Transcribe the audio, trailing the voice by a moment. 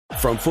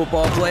From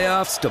football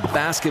playoffs to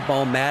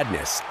basketball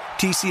madness,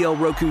 TCL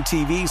Roku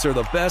TVs are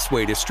the best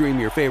way to stream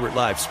your favorite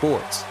live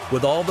sports.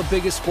 With all the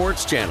biggest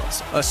sports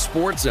channels, a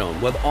sports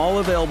zone with all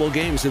available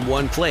games in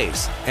one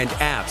place, and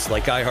apps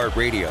like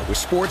iHeartRadio with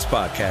sports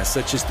podcasts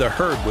such as The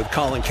Herd with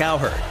Colin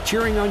Cowherd.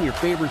 Cheering on your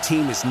favorite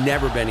team has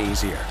never been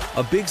easier.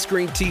 A big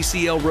screen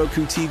TCL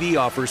Roku TV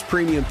offers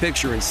premium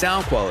picture and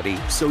sound quality,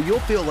 so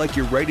you'll feel like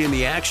you're right in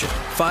the action.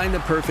 Find the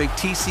perfect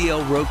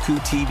TCL Roku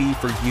TV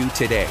for you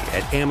today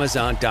at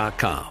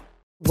Amazon.com.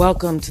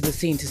 Welcome to the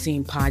Scene to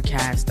Scene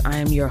podcast. I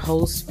am your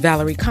host,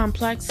 Valerie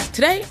Complex.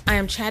 Today, I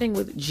am chatting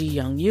with Ji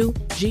Young Yoo.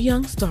 Ji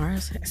Young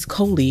stars as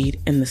co-lead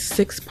in the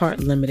 6-part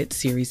limited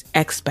series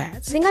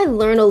Expats. I think I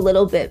learn a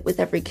little bit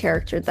with every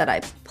character that I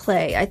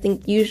play. I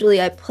think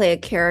usually I play a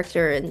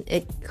character and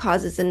it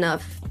causes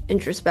enough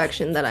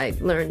introspection that I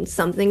learn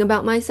something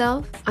about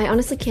myself. I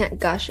honestly can't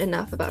gush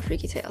enough about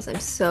Freaky Tales. I'm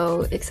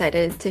so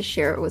excited to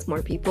share it with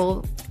more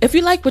people. If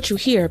you like what you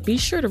hear, be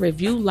sure to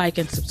review, like,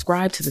 and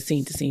subscribe to the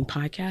Scene to Scene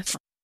podcast.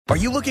 Are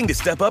you looking to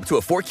step up to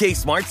a 4K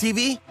smart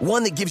TV?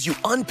 One that gives you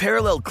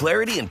unparalleled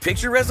clarity and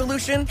picture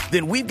resolution?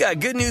 Then we've got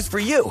good news for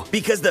you,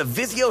 because the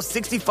Vizio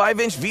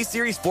 65-inch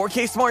V-Series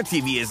 4K smart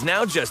TV is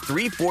now just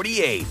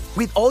 $348.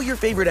 With all your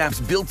favorite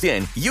apps built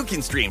in, you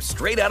can stream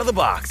straight out of the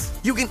box.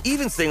 You can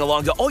even sing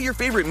along to all your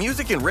favorite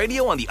music and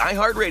radio on the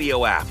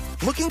iHeartRadio app.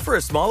 Looking for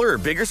a smaller or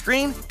bigger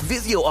screen?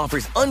 Vizio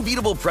offers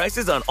unbeatable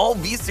prices on all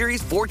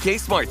V-Series 4K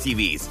smart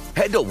TVs.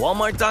 Head to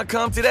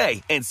Walmart.com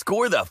today and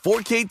score the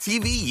 4K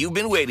TV you've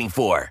been waiting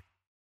for.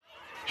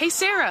 Hey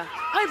Sarah,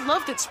 I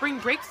love that spring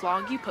break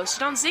vlog you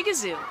posted on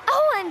Zigazoo.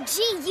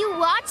 OMG, you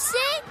watched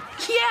it?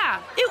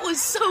 Yeah, it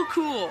was so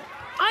cool.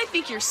 I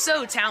think you're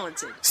so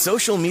talented.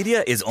 Social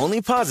media is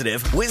only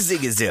positive with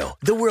Zigazoo,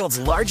 the world's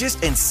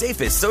largest and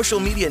safest social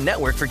media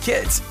network for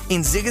kids.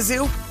 In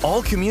Zigazoo,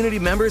 all community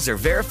members are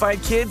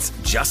verified kids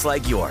just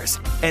like yours,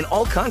 and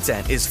all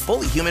content is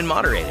fully human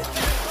moderated.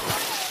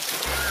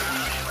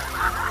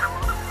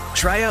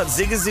 Try out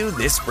Zigazoo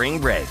this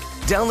spring break.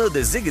 Download the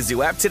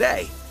Zigazoo app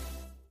today.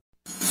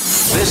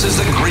 This is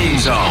the Green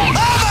Zone. Oh my!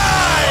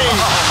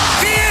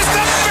 He is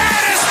the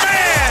baddest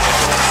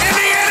man in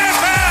the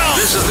NFL!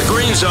 This is the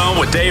Green Zone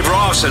with Dave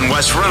Ross and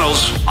Wes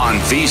Reynolds on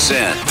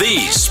VSiN,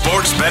 the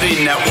Sports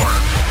Betting Network.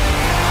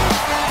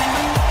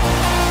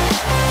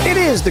 It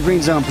is the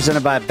Green Zone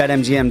presented by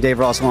BetMGM. Dave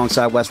Ross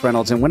alongside Wes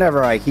Reynolds. And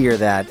whenever I hear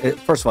that,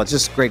 first of all, it's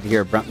just great to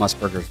hear Brent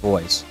Musburger's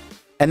voice.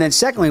 And then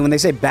secondly, when they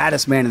say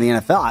baddest man in the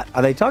NFL,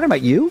 are they talking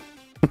about you?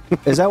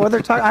 Is that what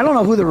they're talking? I don't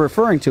know who they're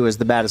referring to as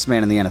the baddest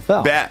man in the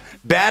NFL.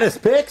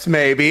 Baddest picks,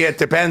 maybe. It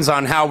depends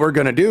on how we're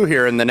going to do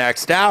here in the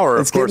next hour.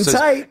 It's getting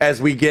tight.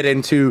 As we get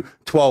into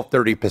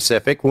 12:30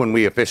 Pacific, when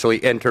we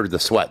officially enter the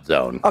sweat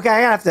zone. Okay, I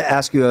have to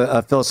ask you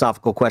a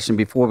philosophical question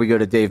before we go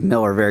to Dave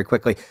Miller very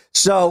quickly.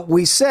 So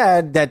we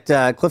said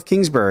that Cliff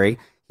Kingsbury,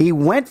 he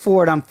went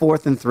for it on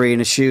 4th and 3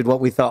 and eschewed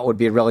what we thought would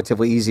be a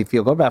relatively easy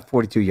field goal, about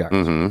 42 yards.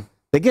 Mm-hmm.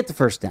 They get the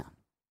first down.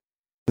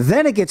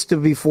 Then it gets to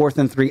be 4th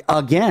and 3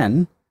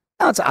 again.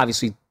 Now it's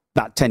obviously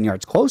about 10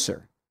 yards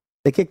closer.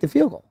 They kick the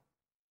field goal.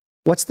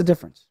 What's the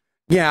difference?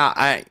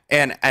 Yeah,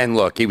 and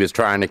look, he was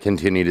trying to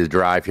continue to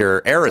drive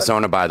here.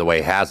 Arizona, by the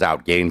way, has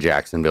outgained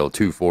Jacksonville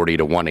 240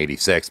 to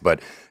 186, but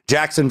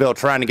Jacksonville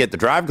trying to get the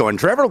drive going.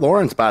 Trevor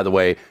Lawrence, by the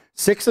way,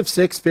 6 of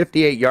 6,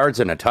 58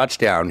 yards and a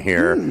touchdown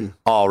here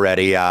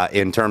already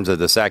in terms of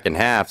the second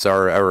half,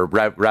 or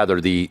rather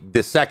the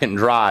second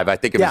drive. I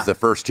think it was the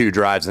first 2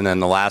 drives and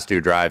then the last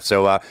 2 drives.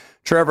 So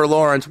Trevor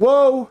Lawrence,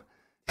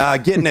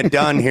 getting it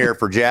done here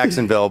for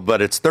Jacksonville,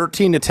 but it's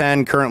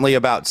 13-10, currently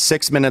about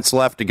 6 minutes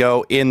left to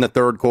go in the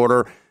third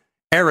quarter.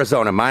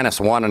 Arizona minus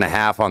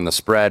 1.5 on the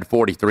spread,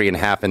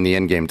 43.5 in the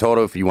in-game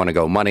total. If you want to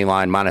go money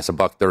line, minus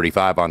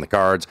 $1.35 on the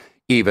Cards,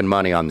 even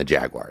money on the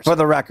Jaguars. For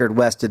the record,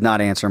 Wes did not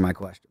answer my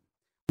question.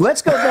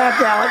 Let's go back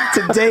now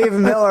to Dave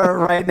Miller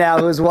right now,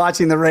 who's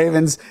watching the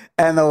Ravens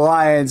and the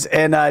Lions.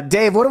 And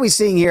Dave, what are we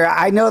seeing here?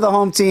 I know the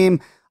home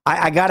team.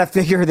 I got to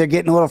figure they're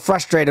getting a little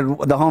frustrated,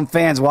 the home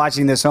fans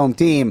watching this home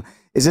team.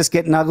 Is this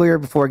getting uglier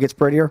before it gets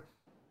prettier?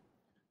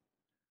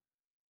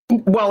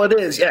 Well, it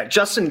is, yeah.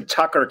 Justin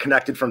Tucker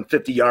connected from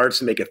 50 yards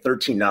to make it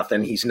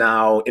 13-0. He's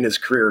now, in his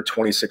career,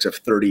 26 of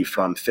 30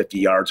 from 50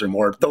 yards or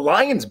more. The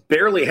Lions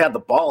barely had the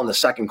ball in the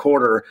second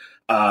quarter.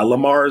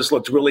 Lamar's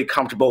looked really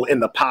comfortable in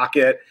the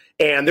pocket,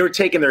 and they were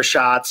taking their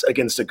shots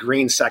against a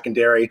green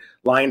secondary.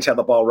 Lions have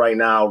the ball right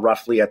now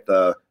roughly at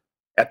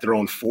their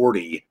own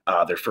 40,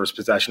 their first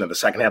possession of the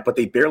second half, but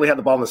they barely had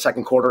the ball in the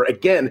second quarter.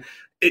 Again,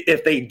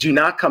 if they do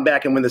not come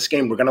back and win this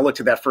game, we're going to look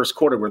to that first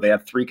quarter where they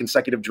had 3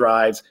 consecutive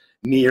drives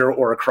near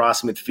or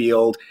across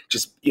midfield.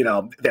 Just, they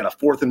had a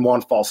 4th and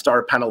 1 false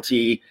start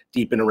penalty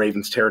deep into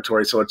Ravens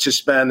territory. So it's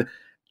just been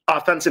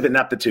offensive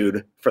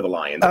ineptitude for the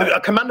Lions.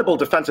 A commendable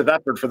defensive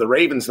effort for the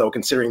Ravens, though,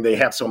 considering they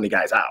have so many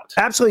guys out.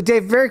 Absolutely.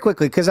 Dave, very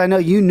quickly, because I know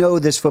you know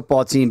this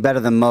football team better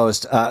than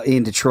most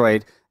in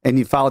Detroit, and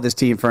you followed this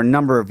team for a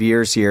number of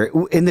years here.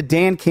 In the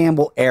Dan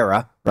Campbell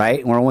era,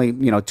 right? We're only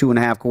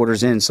 2.5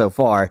 quarters in so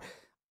far.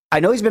 I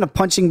know he's been a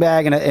punching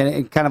bag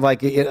and kind of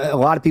like a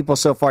lot of people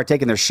so far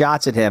taking their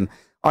shots at him.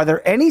 Are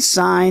there any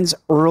signs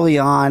early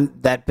on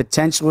that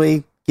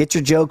potentially get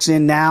your jokes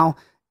in now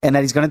and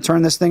that he's going to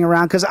turn this thing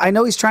around? Because I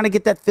know he's trying to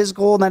get that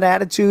physical and that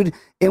attitude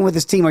in with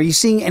his team. Are you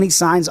seeing any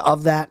signs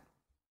of that?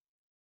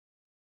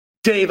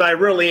 Dave, I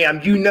really am.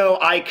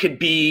 I could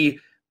be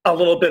a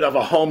little bit of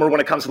a homer when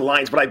it comes to the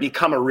Lions, but I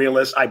become a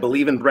realist. I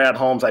believe in Brad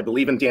Holmes. I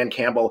believe in Dan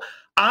Campbell.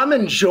 I'm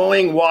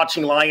enjoying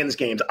watching Lions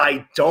games.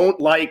 I don't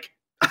like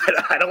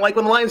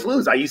when the Lions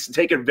lose. I used to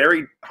take it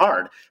very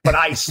hard, but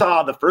I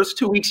saw the first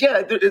 2 weeks.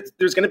 Yeah,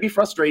 there's going to be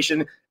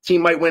frustration.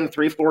 Team might win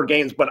 3-4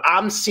 games, but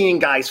I'm seeing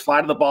guys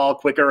fly to the ball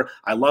quicker.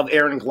 I love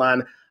Aaron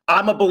Glenn.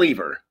 I'm a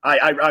believer.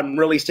 I'm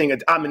really seeing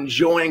it. I'm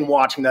enjoying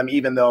watching them,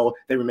 even though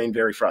they remain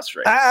very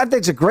frustrated. I think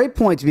it's a great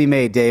point to be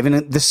made, Dave.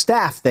 And the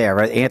staff there,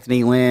 right?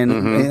 Anthony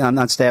Lynn on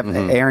that staff,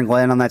 Aaron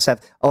Glenn on that staff,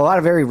 a lot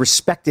of very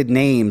respected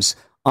names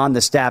on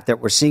the staff that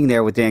we're seeing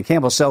there with Dan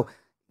Campbell. So,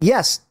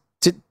 yes,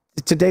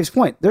 to Dave's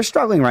point, they're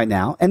struggling right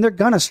now, and they're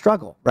going to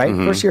struggle, right?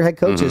 First-year head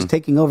coaches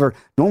taking over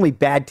normally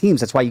bad teams.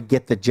 That's why you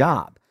get the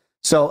job.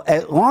 So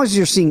as long as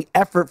you're seeing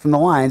effort from the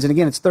Lions, and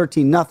again, it's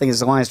 13-0 as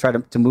the Lions try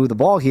to move the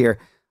ball here,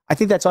 I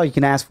think that's all you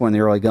can ask for in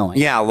the early going.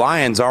 Yeah,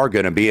 Lions are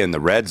going to be in the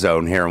red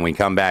zone here when we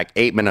come back.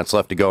 8 minutes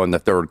left to go in the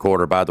third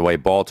quarter. By the way,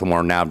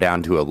 Baltimore now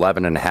down to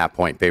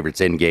 11.5-point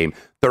favorites in game,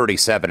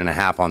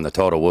 37.5 on the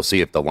total. We'll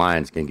see if the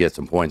Lions can get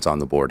some points on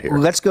the board here.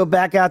 Let's go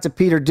back out to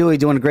Peter Dewey,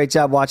 doing a great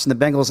job watching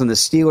the Bengals and the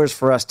Steelers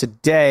for us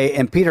today.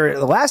 And Peter,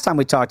 the last time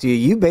we talked to you,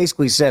 you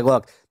basically said,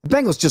 look, the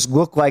Bengals just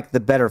look like the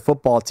better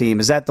football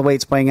team. Is that the way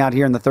it's playing out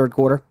here in the third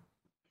quarter?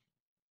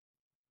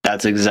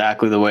 That's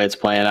exactly the way it's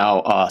playing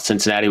out.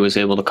 Cincinnati was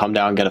able to come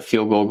down and get a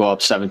field goal, go up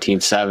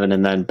 17-7,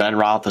 and then Ben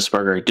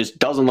Roethlisberger just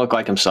doesn't look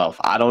like himself.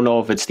 I don't know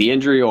if it's the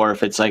injury or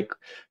if it's like,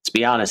 let's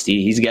be honest,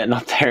 he's getting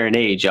up there in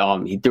age.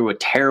 He threw a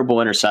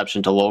terrible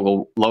interception to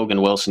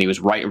Logan Wilson. He was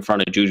right in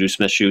front of Juju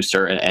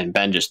Smith-Schuster, and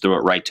Ben just threw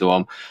it right to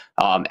him.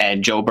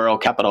 And Joe Burrow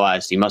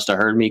capitalized. He must have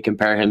heard me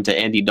compare him to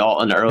Andy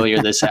Dalton earlier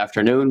this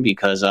afternoon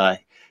because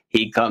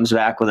he comes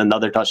back with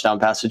another touchdown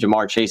pass to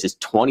Jamar Chase. It's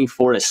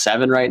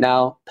 24-7 right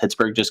now.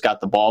 Pittsburgh just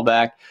got the ball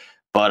back.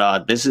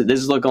 But this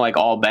is looking like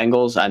all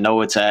Bengals. I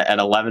know it's at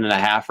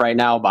 11.5 right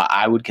now, but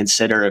I would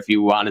consider, if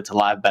you wanted to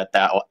live bet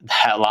that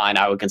line,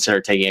 I would consider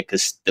taking it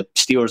because the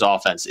Steelers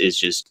offense is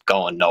just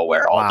going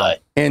nowhere all day.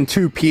 And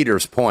to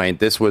Peter's point,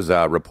 this was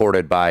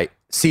reported by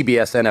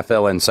CBS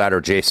NFL insider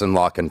Jason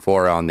La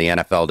Canfora on the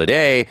NFL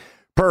Today.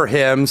 Per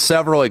him,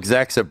 several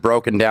execs have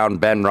broken down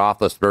Ben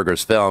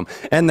Roethlisberger's film,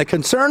 and the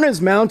concern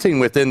is mounting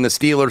within the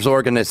Steelers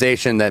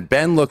organization that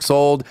Ben looks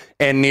old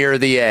and near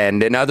the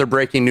end. And other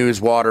breaking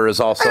news water is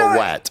also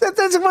wet.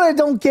 That's what I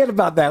don't get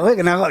about that. Look,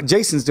 now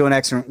Jason's doing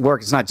excellent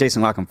work. It's not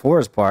Jason La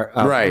Canfora's part.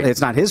 Right.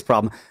 It's not his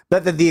problem.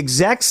 But the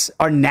execs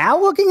are now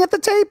looking at the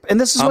tape, and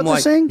this is what they're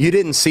saying? You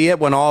didn't see it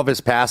when all of his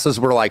passes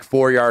were like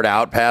 4-yard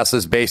out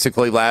passes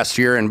basically last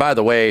year. And by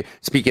the way,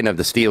 speaking of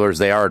the Steelers,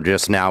 they are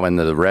just now in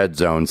the red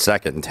zone,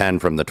 2nd and 10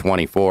 from the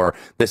 24.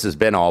 This has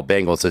been all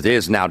Bengals. It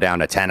is now down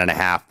to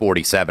 10.5,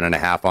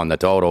 47.5 on the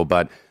total.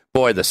 But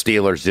boy, the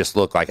Steelers just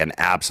look like an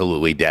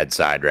absolutely dead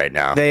side right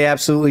now. They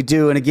absolutely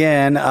do. And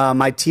again,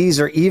 my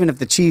teaser, even if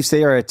the Chiefs,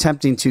 they are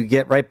attempting to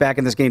get right back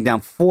in this game, down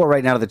 4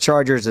 right now to the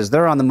Chargers as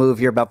they're on the move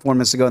here about 4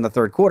 minutes ago in the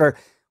third quarter.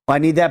 Well, I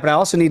need that, but I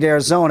also need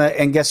Arizona.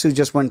 And guess who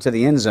just went to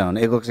the end zone?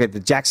 It looks like the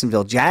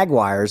Jacksonville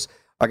Jaguars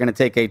are going to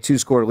take a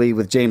 2-score lead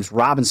with James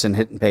Robinson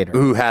hitting pay dirt.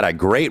 Who had a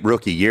great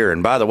rookie year.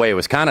 And by the way, it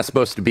was kind of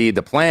supposed to be,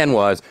 the plan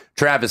was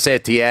Travis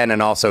Etienne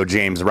and also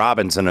James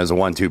Robinson as a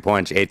 1-2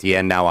 punch.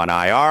 Etienne now on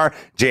IR.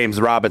 James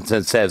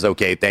Robinson says,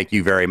 okay, thank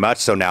you very much.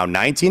 So now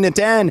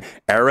 19-10,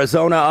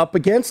 Arizona up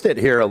against it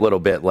here a little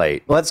bit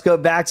late. Let's go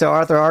back to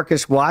Arthur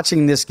Arkush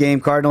watching this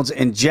game, Cardinals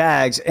and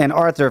Jags. And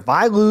Arthur, if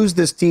I lose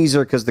this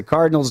teaser because the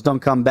Cardinals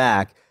don't come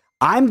back,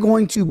 I'm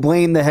going to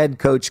blame the head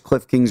coach,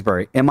 Cliff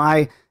Kingsbury. Am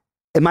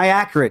I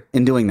accurate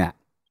in doing that?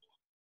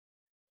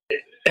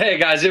 Hey,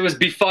 guys, it was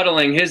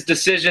befuddling. His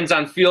decisions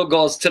on field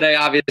goals today,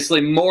 obviously,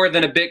 more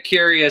than a bit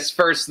curious.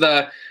 First,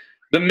 the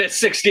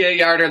missed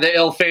 68-yarder, the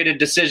ill-fated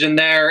decision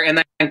there, and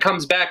then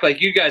comes back,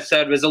 like you guys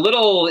said, was a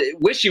little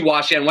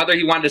wishy-washy on whether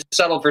he wanted to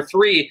settle for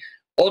 3.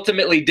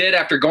 Ultimately did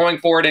after going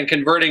for it and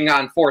converting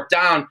on 4th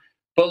down.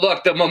 But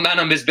look, the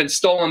momentum has been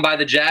stolen by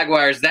the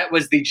Jaguars. That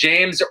was the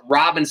James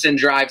Robinson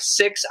drive.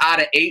 6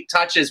 out of 8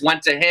 touches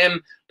went to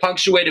him,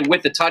 punctuated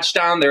with the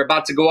touchdown. They're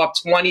about to go up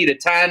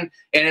 20-10.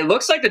 And it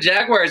looks like the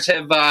Jaguars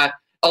have a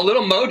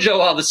little mojo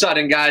all of a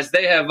sudden, guys.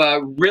 They have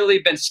really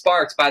been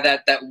sparked by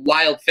that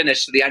wild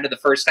finish to the end of the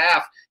first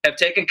half, have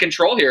taken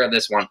control here of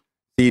this one.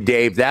 See,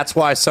 Dave, that's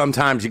why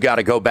sometimes you got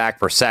to go back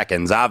for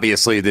seconds.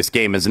 Obviously, this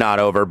game is not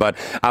over, but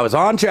I was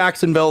on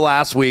Jacksonville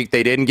last week.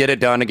 They didn't get it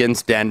done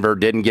against Denver,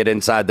 didn't get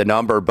inside the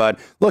number. But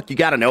look, you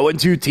got an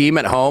 0-2 team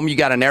at home. You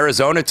got an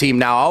Arizona team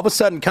now all of a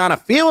sudden kind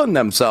of feeling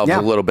themselves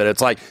a little bit.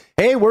 It's like,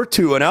 hey, we're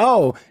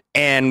 2-0.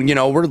 And, you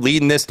know, we're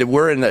leading this.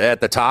 We're at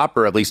the top,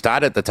 or at least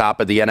tied at the top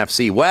of the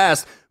NFC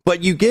West.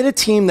 But you get a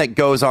team that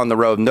goes on the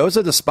road, and those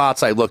are the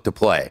spots I look to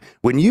play.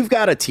 When you've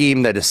got a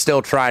team that is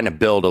still trying to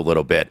build a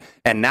little bit,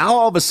 And now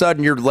all of a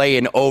sudden you're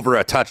laying over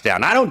a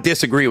touchdown. I don't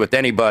disagree with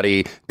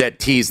anybody that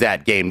teased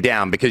that game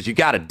down because you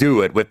got to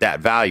do it with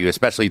that value,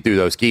 especially through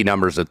those key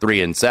numbers of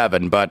 3 and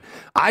 7. But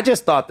I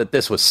just thought that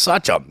this was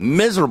such a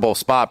miserable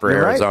spot for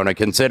Arizona,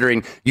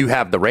 considering you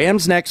have the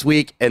Rams next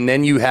week, and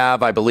then you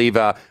have, I believe,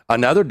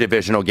 another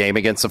divisional game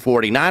against the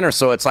 49ers.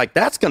 So it's like,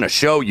 that's going to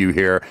show you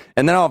here.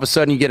 And then all of a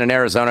sudden you get an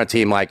Arizona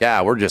team like,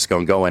 we're just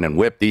going to go in and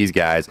whip these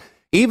guys.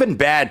 Even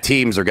bad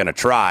teams are going to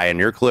try, and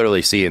you're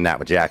clearly seeing that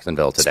with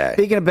Jacksonville today.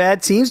 Speaking of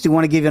bad teams, do you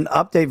want to give you an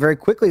update very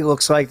quickly? It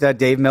looks like that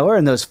Dave Miller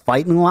and those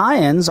Fighting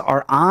Lions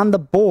are on the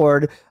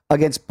board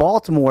against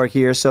Baltimore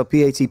here, so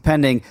PAT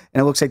pending, and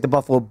it looks like the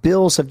Buffalo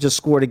Bills have just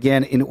scored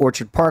again in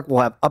Orchard Park.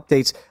 We'll have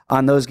updates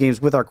on those games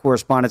with our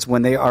correspondents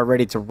when they are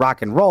ready to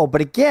rock and roll.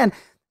 But again,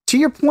 to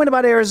your point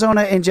about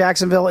Arizona and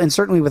Jacksonville, and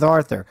certainly with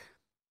Arthur,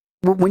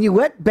 when you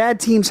let bad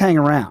teams hang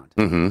around,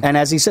 and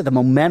as he said, the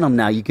momentum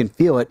now, you can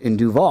feel it in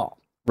Duval.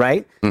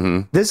 Right?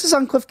 This is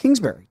on Cliff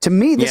Kingsbury. To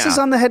me, this is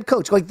on the head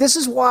coach. Like, this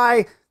is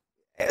why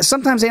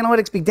sometimes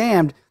analytics be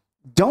damned.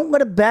 Don't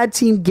let a bad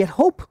team get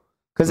hope,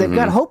 because they've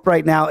got hope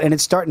right now, and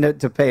it's starting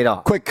to pay it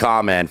off. Quick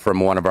comment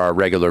from one of our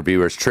regular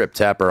viewers, Trip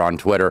Tepper on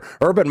Twitter.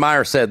 Urban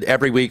Meyer said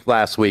every week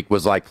last week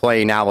was like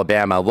playing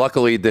Alabama.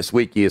 Luckily, this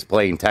week he is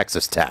playing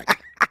Texas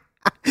Tech.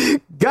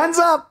 Guns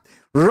up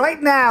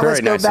right now.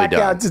 Very Let's go back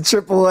out to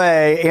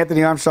AAA.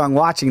 Anthony Armstrong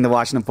watching the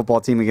Washington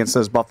football team against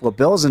those Buffalo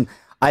Bills, and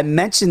I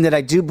mentioned that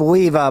I do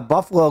believe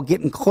Buffalo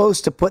getting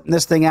close to putting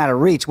this thing out of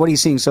reach. What are you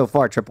seeing so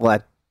far, Triple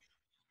Ed?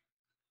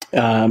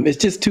 It's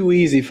just too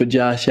easy for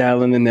Josh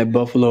Allen and that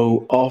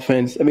Buffalo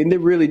offense. I mean, they're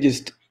really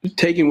just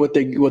taking what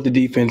the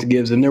defense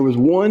gives them. There was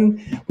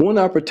one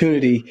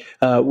opportunity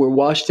where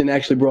Washington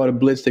actually brought a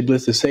blitz. They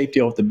blitzed the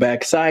safety off the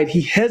backside. He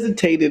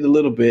hesitated a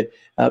little bit,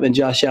 and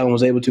Josh Allen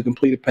was able to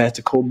complete a pass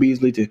to Cole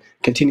Beasley to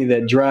continue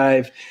that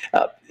drive.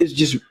 It's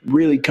just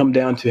really come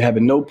down to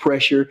having no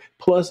pressure,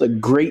 plus a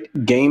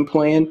great game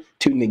plan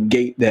to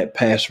negate that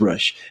pass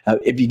rush.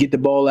 If you get the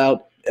ball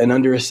out in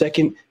under a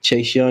second,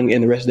 Chase Young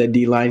and the rest of that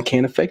D-line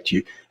can't affect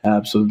you.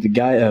 So the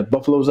guy,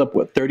 Buffalo's up,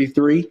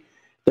 33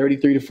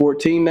 to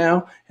 14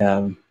 now.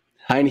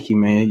 Heineke,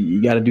 man,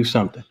 you got to do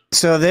something.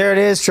 So there it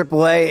is,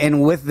 AAA.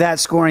 And with that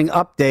scoring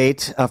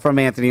update from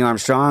Anthony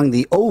Armstrong,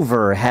 the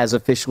over has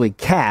officially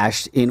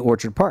cashed in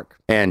Orchard Park.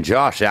 And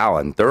Josh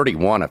Allen,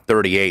 31 of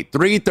 38,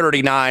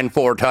 339,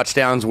 4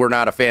 touchdowns. We're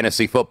not a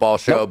fantasy football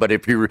show, but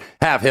if you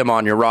have him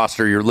on your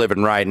roster, you're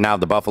living right. Now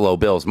the Buffalo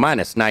Bills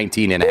minus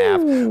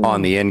 19.5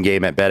 on the end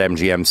game at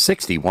BetMGM,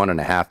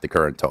 61.5 the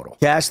current total.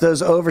 Cash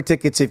those over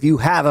tickets if you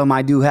have them.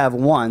 I do have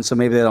one, so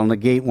maybe that'll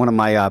negate one of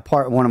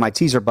my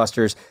teaser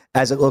busters.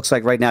 As it looks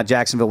like right now,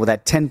 Jacksonville with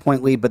that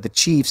 10-point lead, but the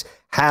Chiefs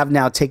have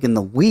now taken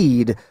the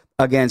lead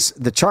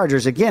against the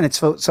Chargers. Again, it's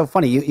so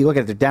funny. You look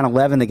at it, they're down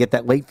 11. They get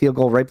that late field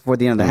goal right before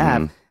the end of the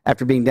half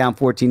after being down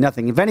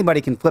 14-0. If anybody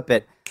can flip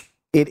it,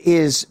 it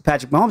is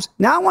Patrick Mahomes.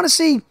 Now I want to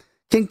see,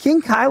 can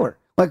King Kyler,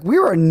 like we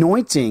were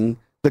anointing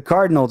the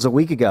Cardinals a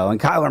week ago, and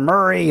Kyler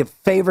Murray, a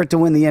favorite to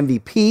win the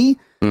MVP.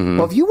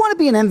 Well, if you want to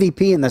be an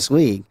MVP in this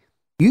league,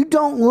 you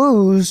don't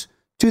lose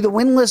to the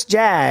winless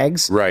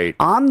Jags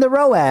on the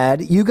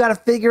road. You got to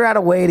figure out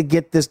a way to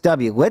get this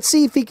W. Let's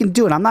see if he can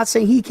do it. I'm not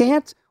saying he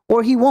can't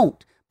or he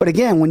won't. But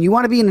again, when you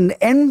want to be in an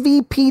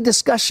MVP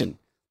discussion,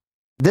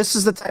 this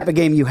is the type of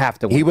game you have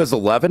to win. He was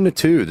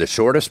 11-2, the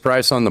shortest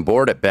price on the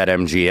board at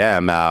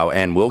BetMGM,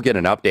 and we'll get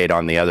an update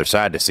on the other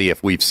side to see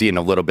if we've seen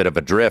a little bit of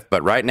a drift.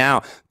 But right now,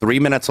 3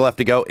 minutes left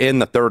to go in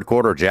the third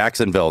quarter.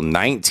 Jacksonville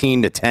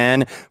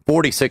 19-10,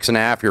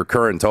 46.5 your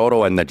current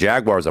total, and the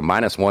Jaguars a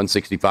minus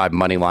 165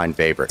 money line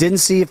favorite. Didn't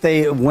see if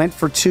they went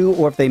for 2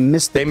 or if they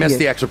missed the They missed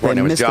the extra point.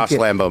 It was Josh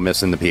Lambo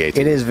missing the PAT.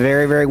 It is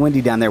very, very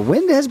windy down there.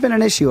 Wind has been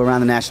an issue around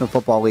the National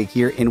Football League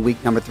here in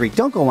week number 3.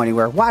 Don't go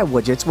anywhere. Why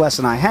would you? It's Wes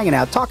and I hanging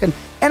out, talking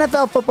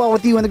NFL football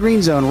with you in the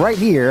Green Zone right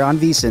here on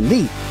VSiN,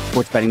 the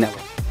Sports Betting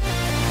Network.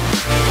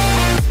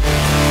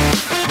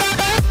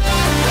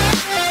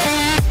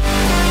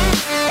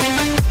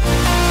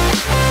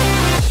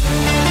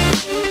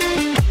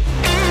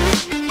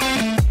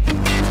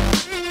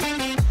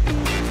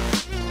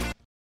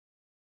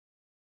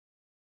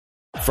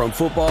 From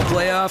football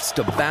playoffs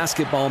to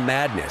basketball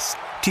madness,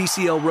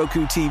 TCL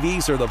Roku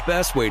TVs are the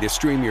best way to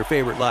stream your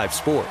favorite live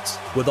sports.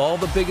 With all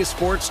the biggest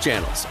sports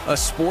channels, a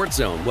sports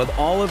zone with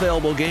all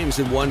available games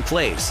in one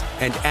place,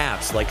 and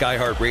apps like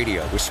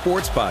iHeartRadio with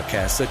sports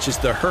podcasts such as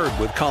The Herd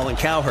with Colin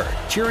Cowherd.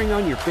 Cheering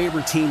on your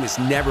favorite team has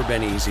never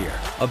been easier.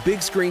 A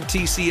big screen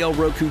TCL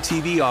Roku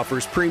TV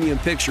offers premium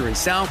picture and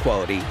sound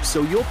quality,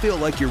 so you'll feel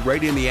like you're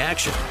right in the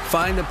action.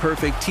 Find the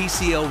perfect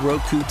TCL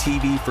Roku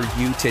TV for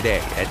you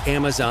today at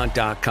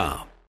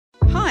Amazon.com.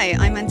 Hi,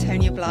 I'm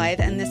Antonia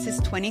Blythe, and this is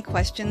 20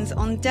 Questions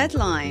on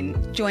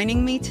Deadline.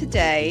 Joining me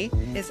today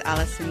is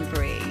Alison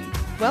Brie.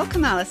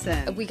 Welcome,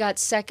 Allison. We got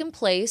second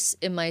place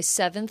in my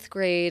 7th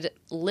grade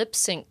lip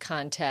sync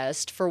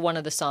contest for one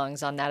of the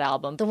songs on that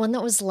album. The one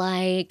that was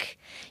like,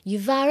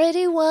 "You've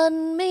already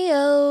won me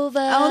over."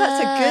 Oh,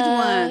 that's a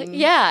good one.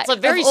 Yeah.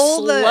 It's very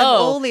slow. Of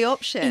all the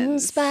options. In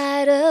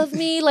spite of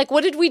me. Like,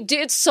 what did we do?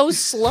 It's so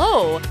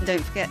slow.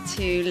 Don't forget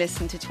to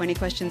listen to 20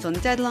 Questions on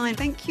Deadline.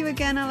 Thank you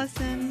again,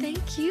 Allison.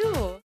 Thank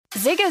you.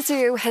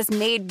 Zigazoo has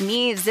made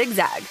me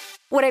zigzag.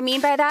 What I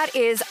mean by that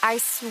is I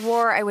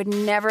swore I would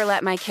never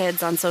let my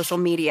kids on social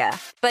media,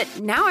 but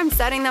now I'm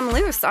setting them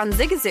loose on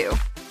Zigazoo.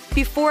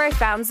 Before I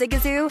found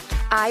Zigazoo,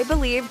 I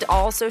believed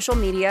all social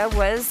media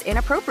was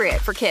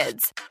inappropriate for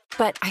kids.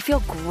 But I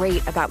feel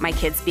great about my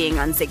kids being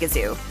on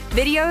Zigazoo.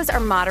 Videos are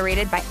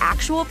moderated by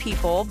actual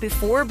people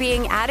before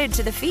being added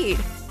to the feed.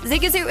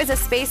 Zigazoo is a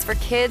space for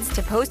kids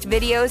to post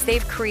videos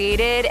they've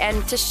created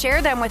and to share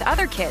them with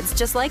other kids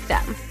just like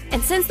them.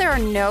 And since there are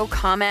no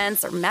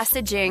comments or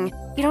messaging,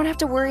 you don't have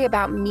to worry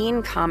about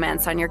mean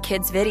comments on your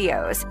kids'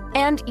 videos.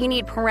 And you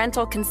need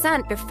parental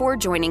consent before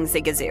joining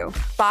Zigazoo.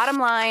 Bottom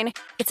line,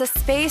 it's a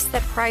space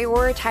that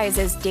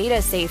prioritizes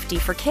data safety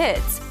for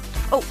kids.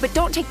 Oh, but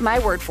don't take my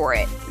word for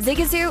it.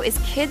 Zigazoo is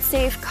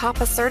KidSafe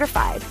COPPA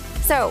certified.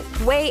 So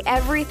weigh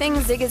everything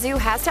Zigazoo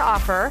has to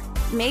offer.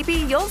 Maybe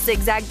you'll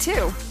zigzag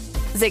too.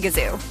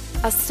 Zigazoo,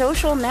 a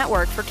social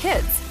network for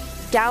kids.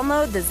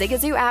 Download the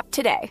Zigazoo app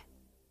today.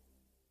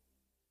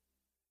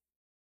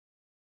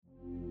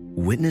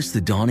 Witness the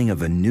dawning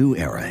of a new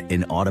era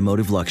in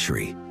automotive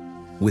luxury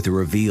with a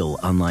reveal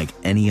unlike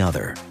any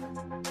other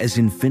as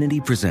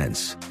Infiniti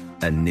presents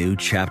a new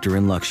chapter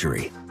in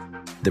luxury,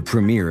 the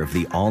premiere of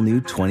the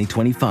all-new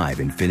 2025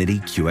 Infiniti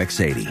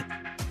QX80.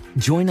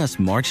 Join us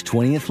March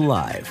 20th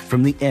live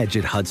from the Edge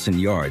at Hudson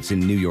Yards in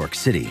New York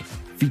City,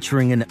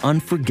 featuring an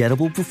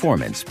unforgettable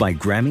performance by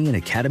Grammy and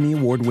Academy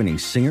Award-winning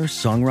singer,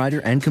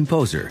 songwriter, and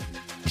composer,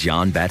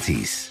 Jon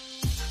Batiste.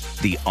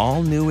 The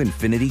all-new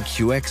Infiniti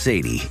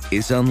QX80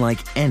 is unlike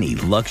any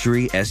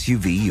luxury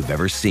SUV you've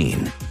ever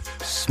seen.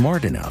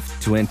 Smart enough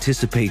to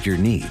anticipate your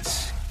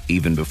needs,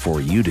 even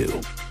before you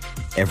do.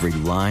 Every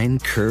line,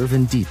 curve,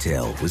 and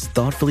detail was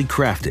thoughtfully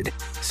crafted,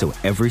 so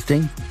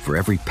everything for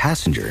every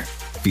passenger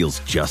feels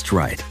just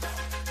right.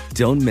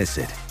 Don't miss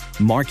it.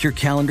 Mark your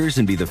calendars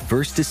and be the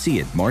first to see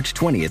it March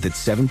 20th at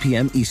 7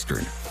 p.m.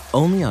 Eastern,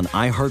 only on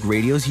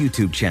iHeartRadio's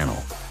YouTube channel.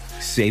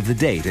 Save the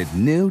date at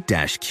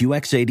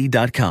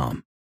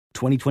new-QX80.com.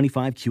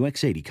 2025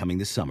 QX80 coming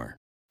this summer.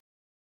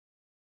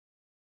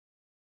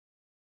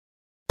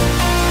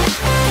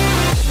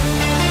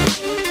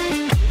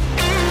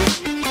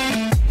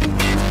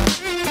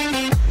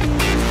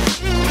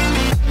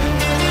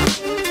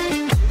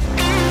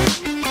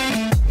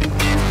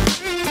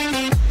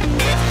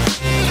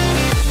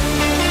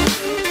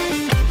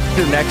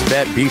 Your next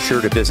bet, be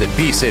sure to visit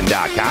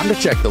vsin.com to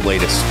check the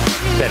latest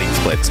betting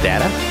splits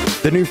data.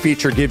 The new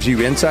feature gives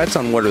you insights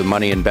on where the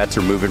money and bets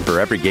are moving for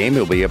every game.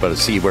 You'll be able to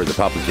see where the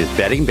public is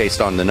betting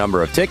based on the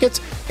number of tickets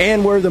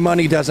and where the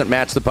money doesn't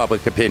match the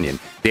public opinion.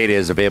 Data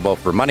is available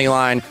for money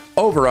line,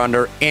 over,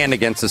 under, and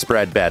against the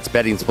spread bets.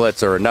 Betting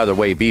splits are another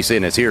way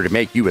VSiN is here to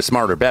make you a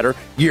smarter, better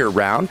year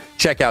round.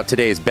 Check out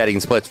today's betting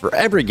splits for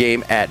every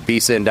game at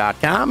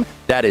vsin.com.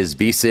 That is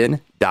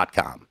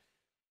vsin.com.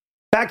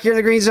 Back here in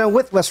the Green Zone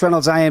with Wes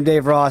Reynolds. I am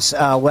Dave Ross.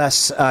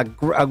 Wes,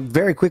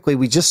 very quickly,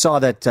 we just saw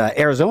that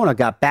Arizona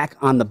got back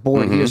on the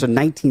board here. So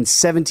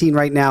 19-17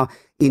 right now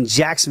in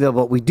Jacksonville.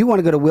 But we do want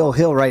to go to Will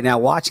Hill right now,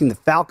 watching the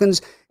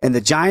Falcons and the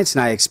Giants.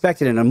 And I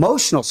expected an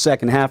emotional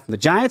second half from the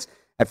Giants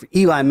after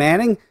Eli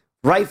Manning,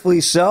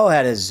 rightfully so,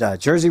 had his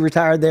jersey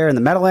retired there in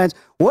the Meadowlands.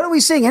 What are we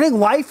seeing? Any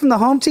life from the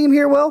home team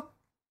here, Will?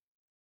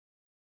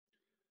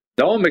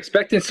 No, I'm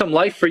expecting some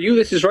life for you.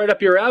 This is right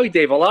up your alley,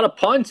 Dave. A lot of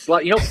punts.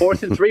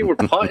 4th and 3, we're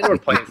punting. We're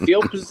playing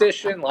field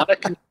position. A lot of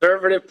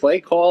conservative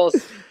play calls.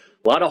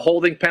 A lot of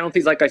holding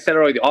penalties. Like I said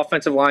earlier, the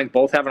offensive line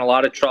both having a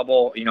lot of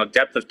trouble.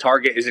 Depth of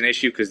target is an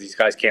issue because these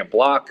guys can't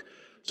block.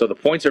 So the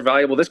points are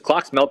valuable. This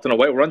clock's melting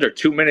away. We're under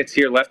 2 minutes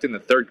here left in the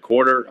third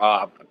quarter.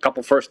 A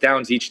couple first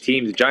downs each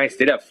team. The Giants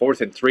did have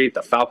 4th and 3 at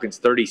the Falcons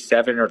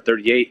 37 or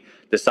 38.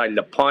 Decided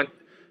to punt.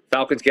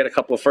 Falcons get a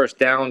couple of first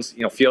downs.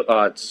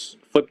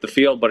 Flip the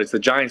field, but it's the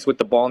Giants with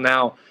the ball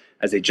now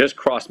as they just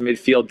crossed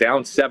midfield,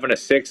 down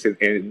 7-6,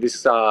 and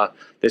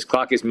this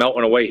clock is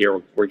melting away here.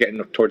 We're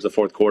getting towards the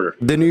fourth quarter.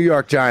 The New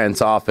York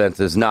Giants offense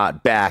is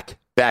not back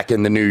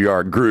in the New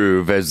York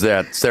groove, as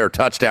that's their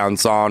touchdown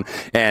song,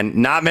 and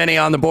not many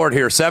on the board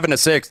here.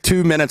 7-6,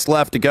 2 minutes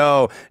left to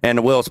go, and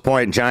to Will's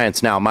point,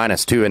 Giants now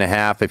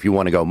 -2.5 if you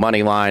want to go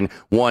money line,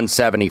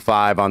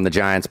 175 on the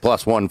Giants,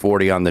 plus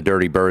 140 on the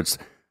Dirty Birds.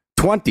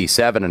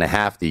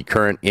 27.5 the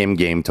current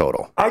in-game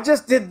total. I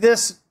just did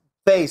this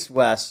face,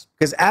 Wes,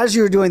 because as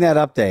you were doing that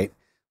update,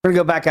 we're going to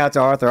go back out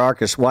to Arthur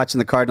Arkus watching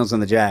the Cardinals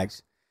and the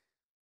Jags.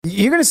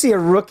 You're going to see a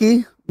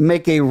rookie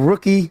make a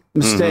rookie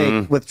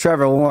mistake with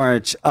Trevor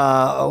Lawrence.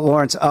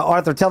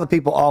 Arthur, tell the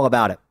people all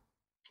about it.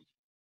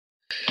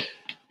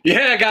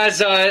 Yeah,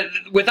 guys,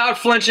 without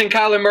flinching,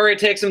 Kyler Murray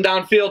takes him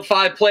downfield,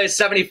 5 plays,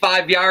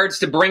 75 yards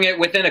to bring it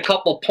within a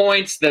couple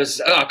points. There's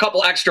a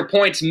couple extra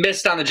points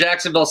missed on the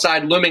Jacksonville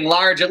side, looming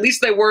large. At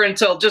least they were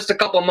until just a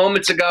couple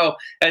moments ago.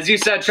 As you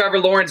said, Trevor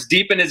Lawrence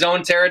deep in his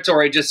own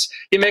territory. Just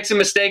he makes a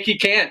mistake he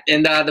can't,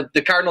 and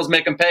the Cardinals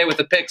make him pay with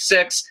a pick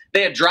 6.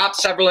 They had dropped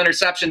several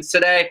interceptions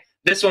today.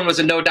 This one was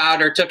a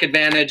no-doubter, took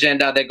advantage,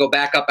 and they go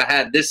back up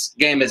ahead. This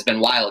game has been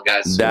wild,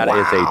 guys. That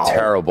is a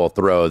terrible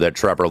throw that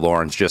Trevor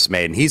Lawrence just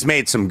made. And he's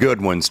made some good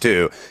ones,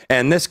 too.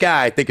 And this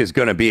guy, I think, is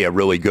going to be a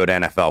really good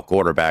NFL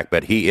quarterback,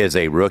 but he is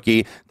a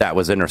rookie. That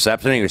was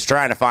intercepted. He was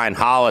trying to find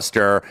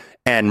Hollister,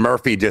 and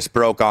Murphy just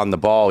broke on the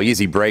ball.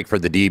 Easy break for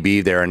the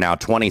DB there, and now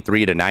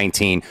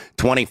 23-19,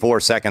 24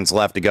 seconds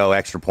left to go.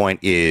 Extra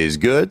point is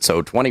good,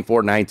 so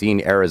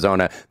 24-19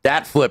 Arizona.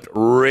 That flipped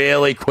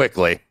really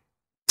quickly.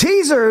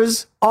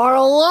 Teasers are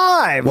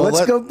alive. Well,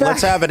 let's go back.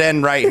 Let's have it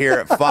end right here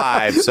at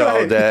 5, so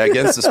right.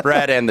 Against the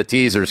spread and the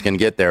teasers can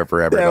get there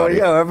for everybody. There we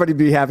go. Everybody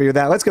be happy with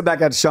that. Let's go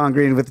back out to Sean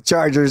Green with the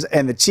Chargers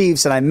and the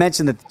Chiefs. And I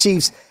mentioned that the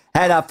Chiefs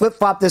had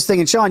flip-flopped this thing.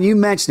 And, Sean, you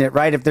mentioned it,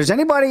 right? If there's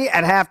anybody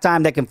at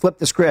halftime that can flip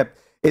the script,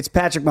 it's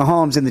Patrick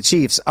Mahomes and the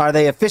Chiefs. Are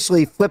they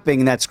officially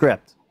flipping that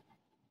script?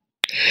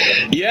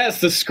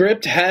 Yes, the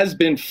script has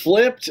been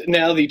flipped.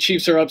 Now the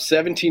Chiefs are up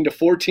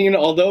 17-14,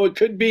 although it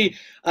could be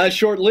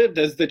short-lived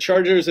as the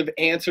Chargers have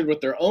answered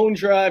with their own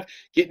drive,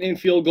 getting in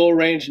field goal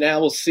range. Now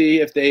we'll see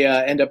if they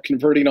end up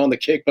converting on the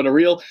kick, but a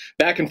real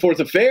back-and-forth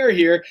affair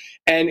here.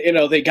 And,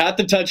 they got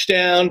the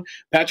touchdown.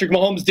 Patrick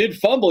Mahomes did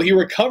fumble. He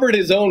recovered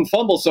his own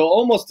fumble, so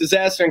almost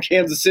disaster in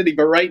Kansas City.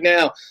 But right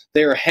now,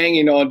 they are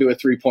hanging on to a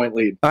 3-point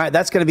lead. All right,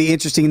 that's going to be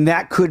interesting.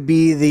 That could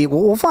be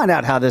we'll find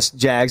out how this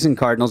Jags and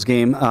Cardinals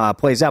game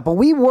plays out.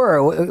 But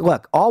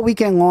look, all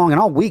weekend long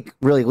and all week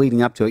really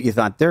leading up to it, you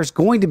thought there's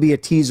going to be a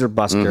teaser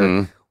buster.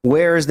 Mm-hmm.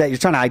 Where is that? You're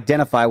trying to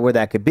identify where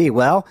that could be.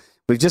 Well,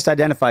 we've just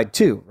identified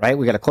 2, right?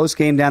 We got a close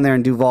game down there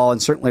in Duval,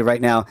 and certainly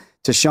right now,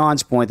 to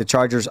Sean's point, the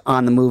Chargers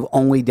on the move,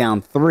 only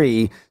down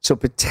 3. So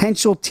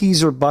potential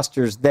teaser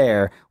busters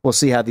there. We'll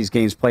see how these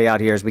games play out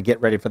here as we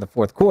get ready for the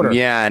fourth quarter.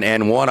 Yeah,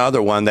 and one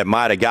other one that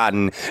might have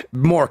gotten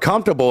more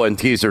comfortable in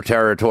teaser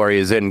territory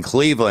is in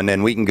Cleveland,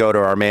 and we can go to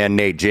our man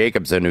Nate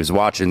Jacobson, who's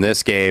watching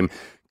this game.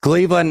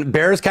 Cleveland,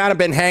 Bears kind of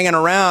been hanging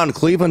around.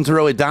 Cleveland's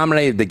really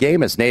dominated the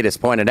game, as Nate has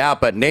pointed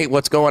out. But, Nate,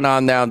 what's going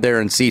on down there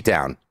in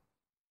Seatown?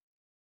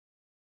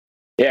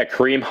 Yeah,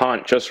 Kareem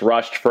Hunt just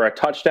rushed for a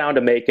touchdown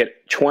to make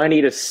it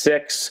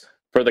 20-6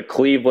 for the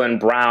Cleveland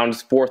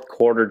Browns. Fourth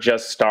quarter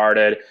just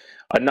started.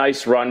 A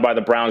nice run by the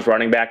Browns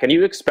running back. And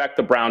you expect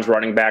the Browns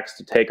running backs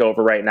to take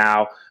over right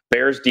now.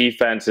 Bears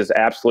defense is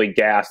absolutely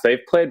gassed. They've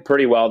played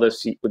pretty well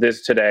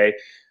this today,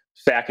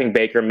 sacking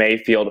Baker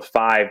Mayfield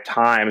 5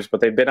 times, but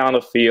they've been on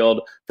the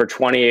field for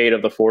 28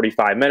 of the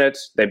 45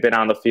 minutes. They've been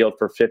on the field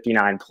for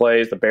 59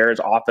 plays. The Bears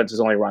offense has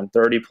only run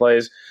 30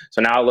 plays.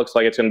 So now it looks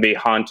like it's going to be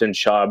Hunt and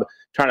Chubb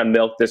trying to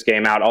milk this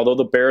game out, although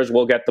the Bears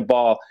will get the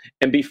ball.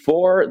 And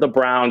before the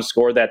Browns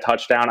scored that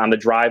touchdown on the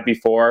drive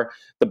before,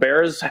 the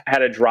Bears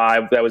had a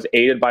drive that was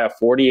aided by a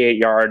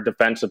 48-yard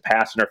defensive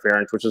pass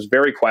interference, which was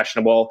very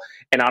questionable.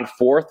 And on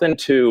 4th and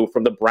 2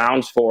 from the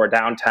Browns 4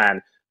 down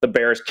 10, the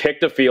Bears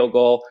kicked a field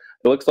goal.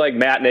 It looks like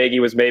Matt Nagy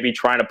was maybe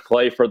trying to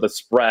play for the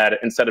spread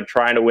instead of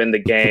trying to win the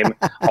game.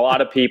 A lot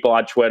of people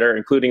on Twitter,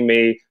 including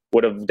me,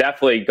 would have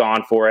definitely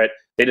gone for it.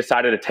 They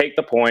decided to take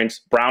the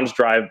points. Browns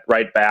drive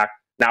right back.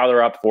 Now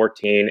they're up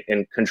 14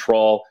 in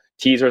control.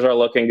 Teasers are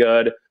looking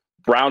good.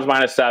 Browns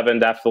 -7,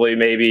 definitely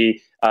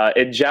maybe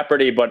in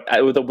jeopardy. But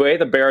with the way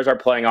the Bears are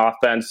playing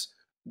offense,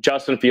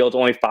 Justin Fields,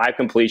 only 5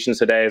 completions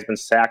today, has been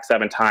sacked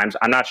 7 times.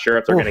 I'm not sure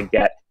if they're going to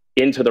get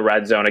into the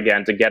red zone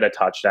again to get a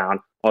touchdown,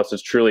 unless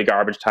it's truly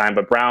garbage time.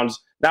 But Browns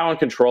now in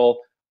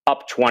control,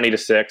 up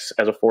 20-6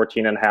 as a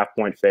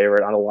 14.5-point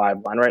favorite on the live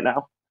line right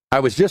now. I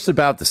was just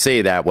about to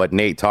say that, what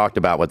Nate talked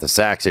about with the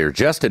sacks here.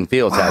 Justin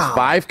Fields has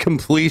 5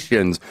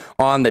 completions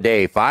on the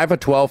day, 5 of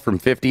 12 from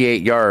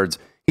 58 yards.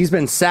 He's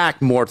been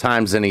sacked more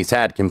times than he's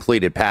had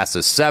completed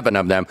passes, 7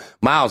 of them.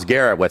 Myles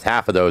Garrett with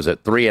half of those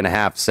at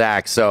 3.5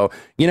 sacks. So,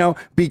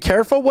 be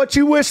careful what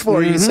you wish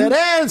for. Mm-hmm. You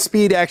said,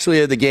 speed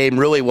actually of the game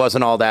really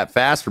wasn't all that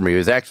fast for me. It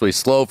was actually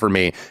slow for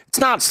me. It's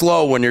not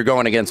slow when you're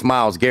going against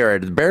Myles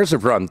Garrett. The Bears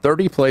have run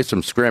 30 plays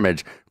from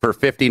scrimmage for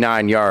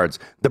 59 yards.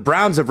 The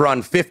Browns have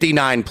run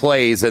 59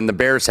 plays, and the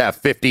Bears have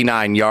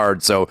 59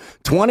 yards. So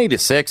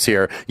 20-6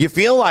 here. You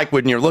feel like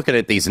when you're looking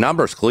at these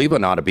numbers,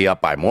 Cleveland ought to be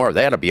up by more.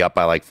 They ought to be up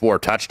by like 4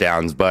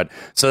 touchdowns. But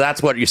so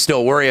that's what you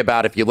still worry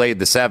about if you laid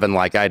the 7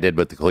 like I did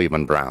with the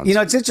Cleveland Browns.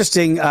 It's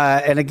interesting.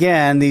 And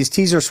again, these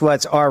teaser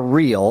sweats are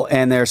real,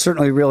 and they're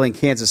certainly real in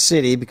Kansas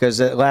City because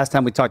last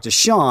time we talked to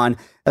Sean,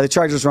 the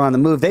Chargers were on the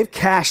move. They've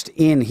cashed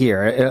in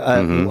here,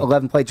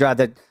 11-play drive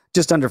that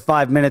just under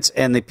 5 minutes,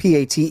 and the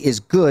PAT is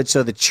good.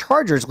 So the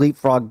Chargers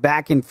leapfrog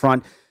back in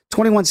front,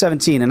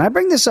 21-17. And I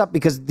bring this up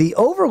because the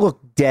over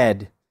looked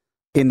dead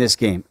in this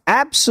game.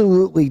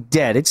 Absolutely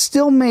dead. It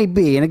still may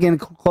be. And again,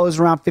 close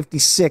around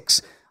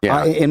 56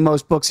 in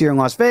most books here in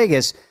Las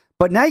Vegas.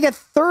 But now you got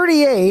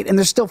 38, and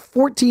there's still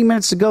 14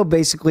 minutes to go,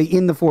 basically,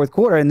 in the fourth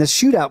quarter, and this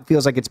shootout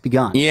feels like it's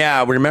begun.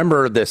 Yeah,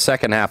 remember the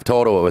second half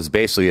total, it was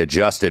basically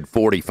adjusted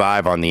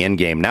 45 on the end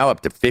game, now up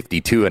to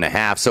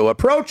 52.5, so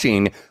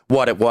approaching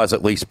what it was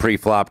at least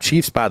pre-flop.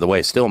 Chiefs, by the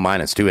way, still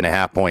minus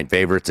 2.5 point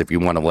favorites if you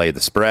want to lay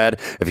the spread.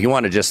 If you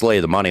want to just lay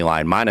the money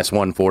line, minus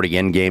 140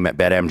 in game at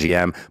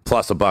BetMGM,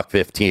 plus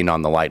 $1.15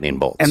 on the Lightning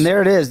Bolts. And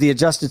there it is, the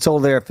adjusted total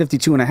there at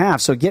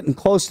 52.5. So getting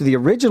close to the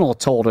original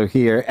total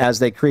here as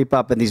they creep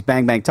up in these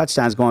bang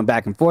touchdowns going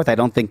back and forth. I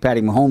don't think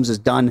Patty Mahomes is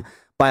done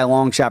by a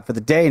long shot for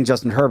the day, and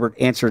Justin Herbert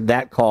answered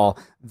that call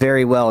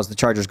very well as the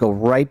Chargers go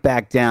right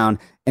back down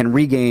and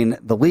regain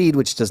the lead,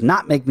 which does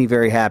not make me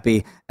very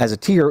happy as a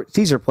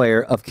teaser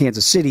player of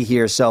Kansas City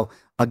here. So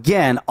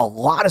again, a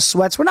lot of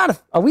sweats.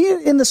 Are we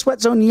in the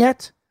sweat zone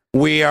yet?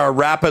 We are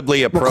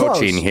rapidly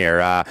approaching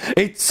here.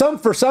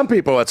 For some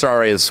people, it's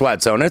already a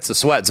sweat zone. It's a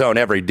sweat zone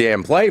every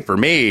damn play for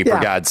me, for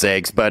God's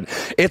sakes. But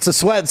it's a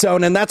sweat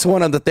zone, and that's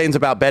one of the things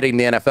about betting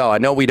the NFL. I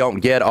know we don't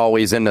get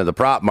always into the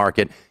prop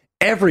market.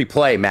 Every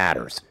play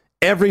matters.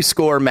 Every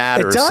score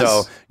matters.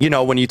 So,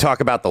 when you talk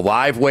about the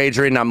live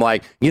wagering, I'm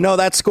like,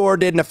 that score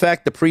didn't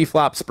affect the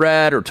pre-flop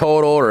spread or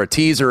total or a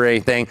teaser or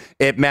anything.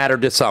 It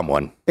mattered to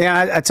someone.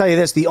 Yeah, I tell you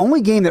this, the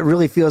only game that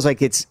really feels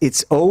like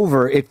it's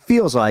over, it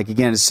feels like,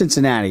 again, is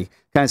Cincinnati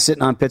kind of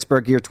sitting on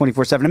Pittsburgh here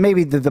 24/7. And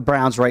maybe the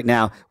Browns right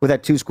now with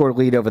that 2-score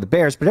lead over the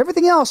Bears. But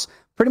everything else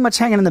pretty much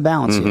hanging in the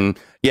balance here.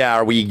 Yeah,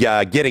 are we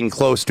getting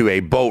close to a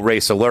boat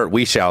race alert?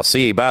 We shall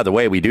see. By the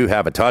way, we do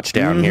have a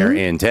touchdown here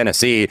in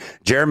Tennessee.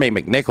 Jeremy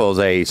McNichols,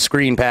 a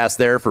screen pass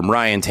there from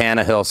Ryan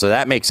Tannehill, so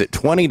that makes it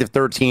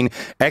 20-13.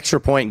 Extra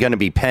point going to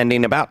be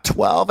pending. About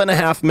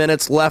 12.5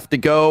 minutes left to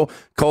go.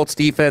 Colts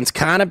defense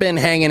kind of been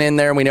hanging in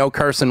there. We know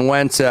Carson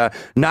Wentz,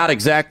 not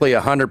exactly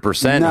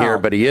 100% here,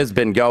 but he has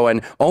been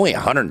going. Only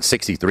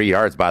 163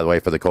 yards, by the way,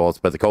 for the Colts,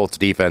 but the Colts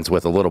defense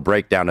with a little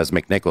breakdown as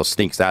McNichols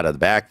sneaks out of the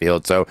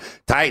backfield. So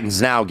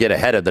Titans now get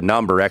ahead of the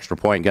number. Extra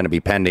point going to be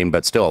pending,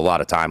 but still a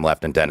lot of time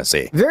left in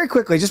Tennessee. Very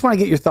quickly, just want to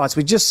get your thoughts.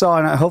 We just saw,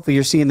 and hopefully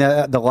you're seeing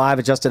the live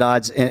adjusted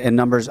odds and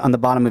numbers on the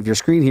bottom of your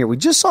screen here. We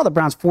just saw the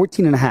Browns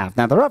 14.5.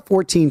 Now they're up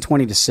 14,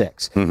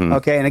 20-6.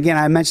 Okay, and again,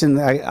 I mentioned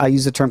I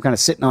use the term kind of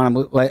sitting on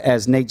them,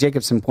 as Nate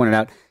Jacobson pointed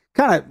out,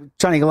 kind of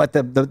trying to let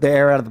the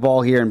air out of the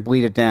ball here and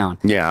bleed it down.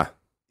 Yeah.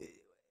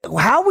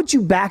 How would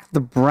you back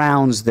the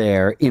Browns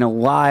there in a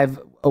live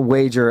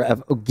wager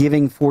of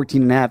giving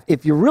 14.5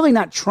 if you're really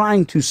not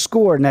trying to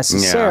score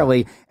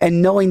necessarily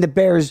and knowing the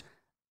Bears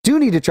do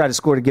need to try to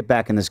score to get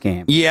back in this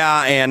game?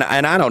 Yeah, and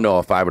I don't know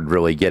if I would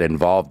really get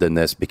involved in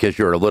this because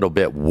you're a little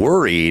bit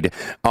worried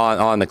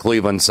on the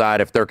Cleveland side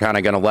if they're kind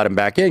of going to let him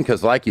back in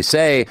because, like you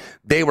say,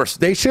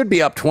 they should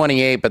be up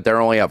 28, but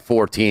they're only up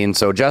 14.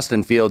 So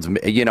Justin Fields,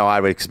 I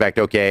would expect,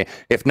 okay,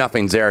 if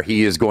nothing's there,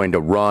 he is going to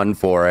run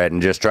for it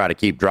and just try to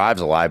keep drives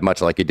alive, much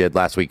like he did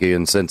last week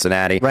in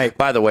Cincinnati. Right.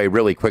 By the way,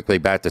 really quickly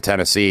back to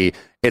Tennessee.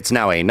 It's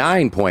now a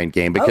 9-point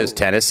game because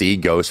Tennessee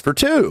goes for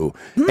 2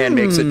 and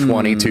makes it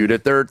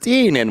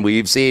 22-13. And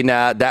we've seen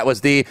that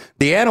was the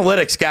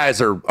analytics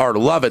guys are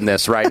loving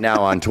this right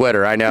now on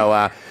Twitter. I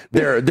know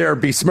they're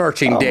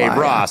besmirching Dave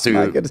Ross,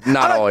 who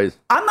always.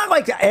 I'm not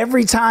like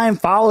every time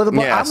follow the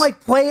ball. Yes. I'm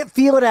like play it,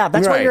 feel it out.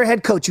 That's why you're a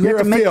head coach. You have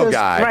to make those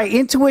guy. Right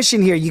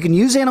intuition here. You can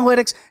use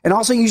analytics and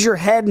also use your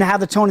head and how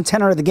the tone and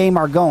tenor of the game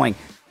are going.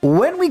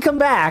 When we come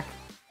back,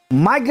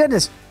 my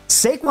goodness,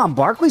 Saquon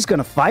Barkley's going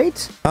to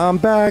fight. I'm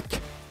back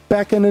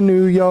in the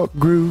New York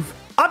groove.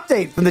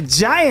 Update from the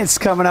Giants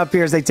coming up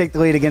here as they take the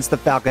lead against the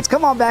Falcons.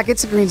 Come on back.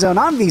 It's the Green Zone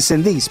on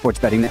VSiN, the Sports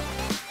Betting Network.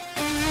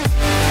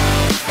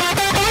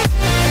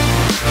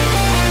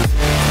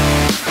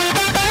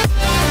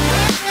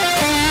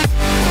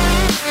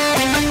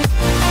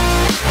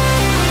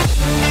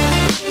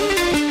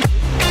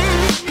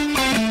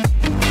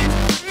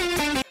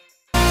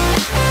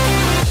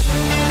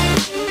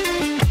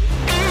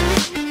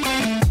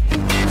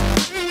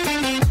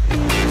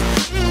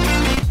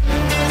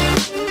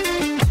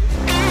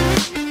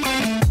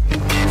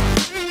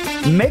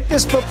 Make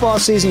this football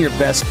season your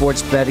best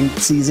sports betting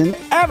season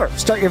ever.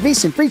 Start your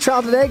VSiN free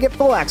trial today. Get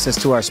full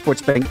access to our sports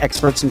betting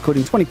experts,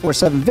 including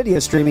 24/7 video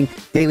streaming,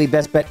 daily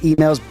best bet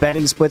emails,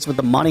 betting splits with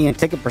the money and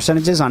ticket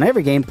percentages on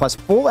every game, plus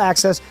full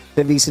access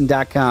to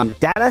VSiN.com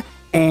data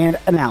and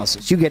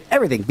analysis. You get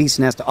everything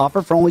VSiN has to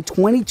offer for only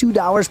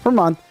 $22 per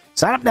month.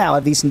 Sign up now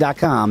at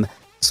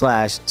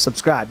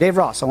VSiN.com/subscribe. Dave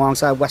Ross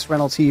alongside Wes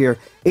Reynolds here.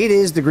 It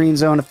is the Green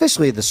Zone,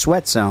 officially the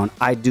sweat zone,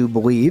 I do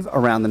believe,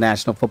 around the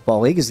National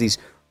Football League as these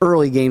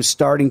early games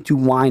starting to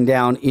wind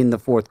down in the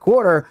fourth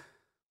quarter.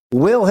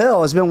 Will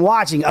Hill has been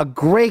watching a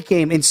great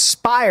game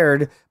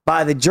inspired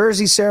by the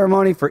jersey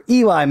ceremony for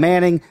Eli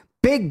Manning.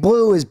 Big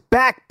Blue is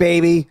back,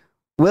 baby.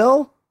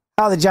 Will,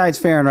 how are the Giants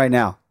faring right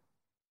now?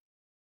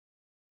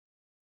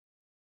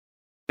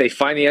 They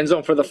find the end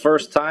zone for the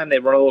first time. They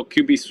run a little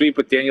QB sweep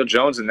with Daniel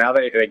Jones, and now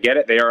they get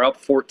it. They are up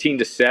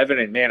 14-7,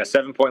 and man, a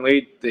 7-point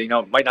lead,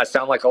 might not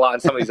sound like a lot in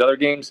some of these other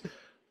games.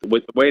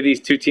 With the way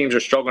these two teams are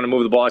struggling to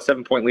move the ball, a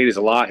 7-point lead is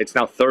a lot. It's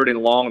now 3rd and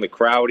long. The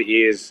crowd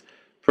is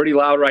pretty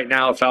loud right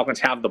now. The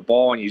Falcons have the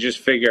ball, and you just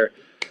figure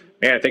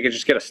man, if they could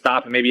just get a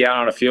stop and maybe out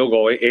on a field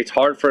goal, it's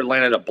hard for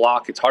Atlanta to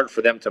block. It's hard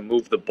for them to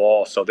move the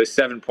ball. So this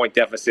 7-point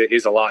deficit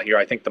is a lot here.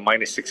 I think the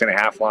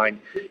 -6.5 line,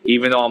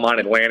 even though I'm on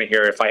Atlanta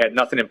here, if I had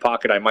nothing in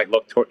pocket, I might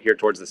look here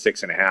towards the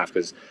 6.5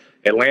 because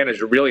Atlanta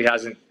really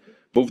hasn't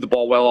moved the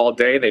ball well all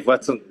day. They've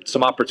let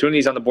some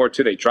opportunities on the board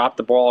too. They dropped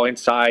the ball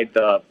inside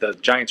the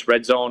Giants'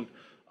 red zone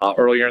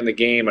earlier in the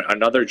game.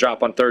 Another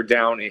drop on third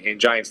down in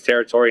Giants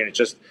territory, and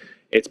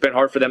it's been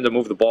hard for them to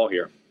move the ball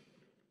here.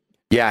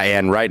 Yeah,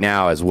 and right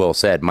now, as Will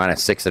said,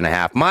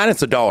 -6.5,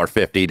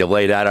 -$1.50 to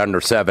lay that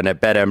under 7 at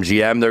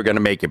BetMGM. They're going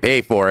to make you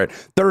pay for it.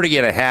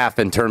 30.5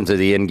 in terms of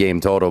the in-game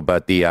total.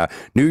 But the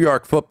New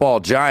York Football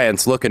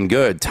Giants looking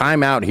good.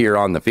 Timeout here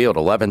on the field.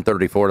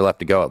 11:34 left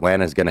to go.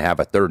 Atlanta's going to have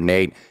a 3rd and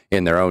 8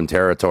 in their own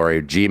territory.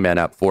 G-men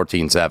up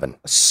 14-7.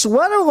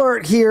 Sweat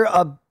alert here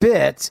a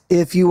bit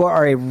if you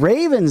are a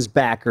Ravens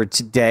backer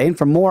today. And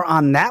for more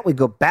on that, we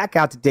go back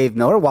out to Dave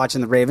Miller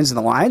watching the Ravens and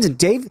the Lions. And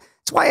Dave,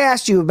 that's why I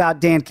asked you about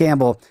Dan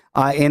Campbell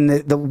in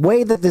the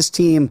way that this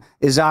team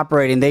is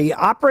operating. They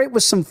operate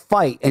with some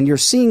fight, and you're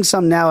seeing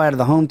some now out of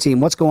the home team.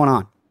 What's going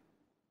on?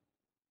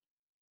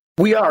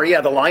 We are,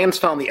 yeah. The Lions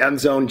found the end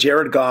zone.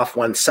 Jared Goff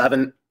went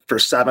 7 for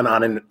 7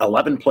 on an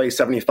 11-play,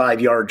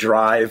 75-yard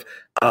drive.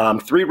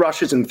 3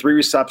 rushes and 3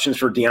 receptions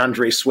for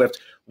DeAndre Swift.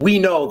 We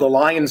know the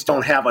Lions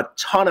don't have a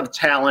ton of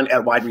talent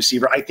at wide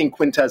receiver. I think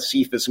Quintez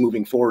Cephas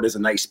moving forward is a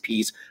nice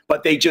piece,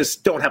 but they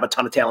just don't have a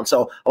ton of talent.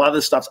 So a lot of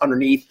this stuff's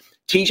underneath.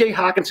 TJ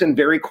Hawkinson,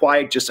 very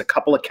quiet, just a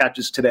couple of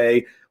catches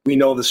today. We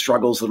know the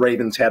struggles the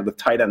Ravens had with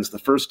tight ends the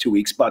first 2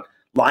 weeks, but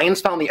Lions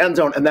found the end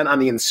zone. And then on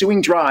the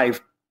ensuing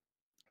drive,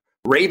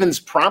 Ravens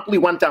promptly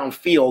went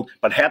downfield,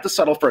 but had to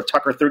settle for a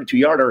Tucker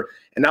 32-yarder.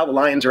 And now the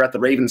Lions are at the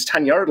Ravens'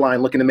 10-yard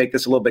line looking to make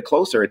this a little bit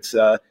closer. It's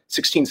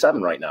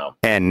 16-7 right now.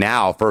 And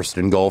now 1st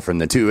and goal from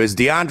the 2 as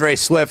DeAndre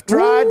Swift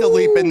tried to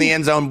leap in the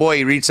end zone. Boy,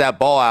 he reached that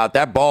ball out.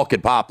 That ball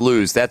could pop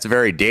loose. That's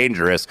very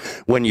dangerous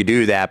when you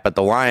do that. But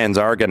the Lions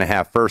are going to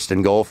have 1st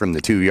and goal from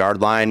the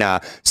 2-yard line.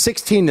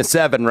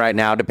 16-7 right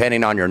now,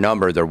 depending on your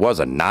number. There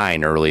was a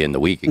 9 early in the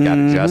week. It got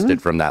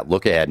adjusted from that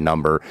look-ahead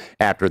number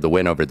after the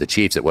win over the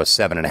Chiefs. It was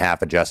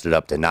 7.5 adjusted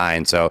up to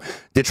 9. So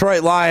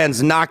Detroit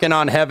Lions knocking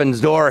on heaven's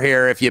door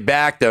here if you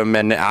backed them,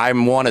 and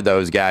I'm one of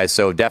those guys.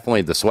 So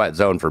definitely the sweat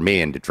zone for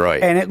me in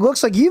Detroit. And it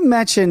looks like you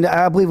mentioned,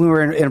 I believe we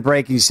were in a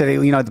break, you said,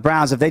 the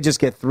Browns, if they just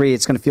get 3,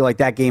 it's going to feel like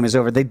that game is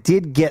over. They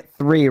did get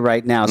 3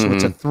 right now, so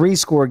it's a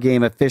 3-score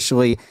game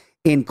officially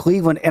in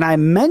Cleveland. And I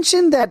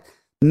mentioned that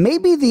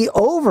maybe the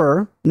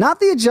over, not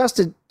the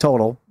adjusted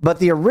total, but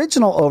the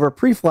original over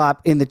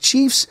pre-flop in the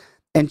Chiefs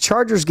and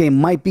Chargers game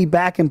might be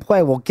back in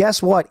play. Well,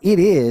 guess what? It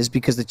is,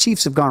 because the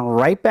Chiefs have gone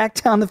right back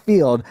down the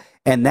field.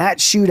 And that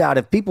shootout,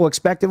 if people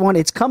expected one,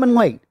 it's coming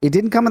late. It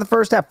didn't come in the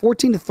first half,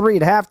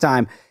 14-3 at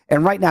halftime.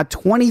 And right now,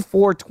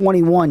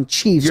 24-21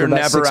 Chiefs. You're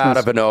never out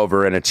of an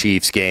over in a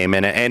Chiefs game.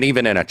 And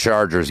even in a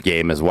Chargers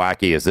game, as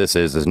wacky as this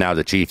is now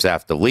the Chiefs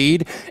have to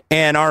lead.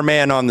 And our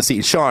man on the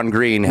seat, Sean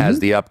Green, has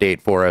the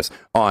update for us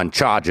on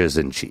Chargers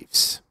and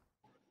Chiefs.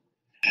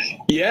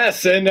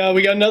 Yes, and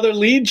we got another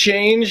lead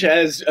change.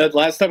 As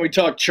last time we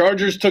talked,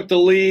 Chargers took the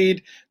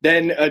lead.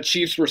 Then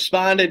Chiefs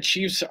responded.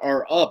 Chiefs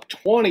are up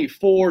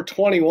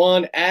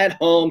 24-21 at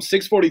home.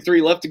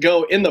 6:43 left to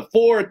go in the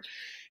 4th.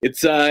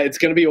 It's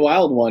going to be a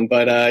wild one,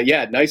 but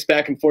nice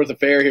back and forth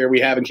affair here we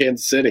have in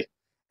Kansas City.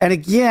 And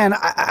again,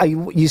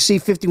 you see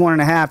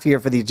 51.5 here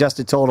for the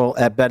adjusted total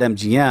at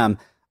BetMGM.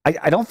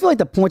 I don't feel like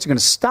the points are going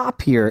to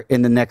stop here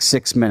in the next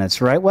 6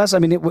 minutes, right, Wes? I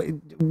mean,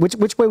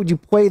 which way would you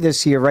play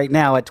this here right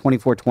now at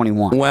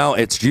 24-21? Well,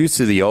 it's juice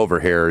to the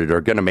over here.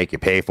 They're going to make you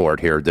pay for it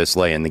here this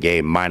late in the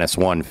game,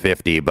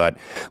 -150. But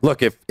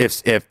look, if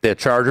the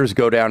Chargers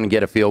go down and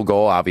get a field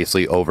goal,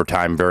 obviously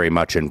overtime very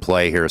much in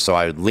play here. So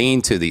I would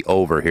lean to the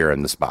over here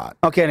in the spot.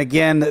 Okay, and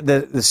again,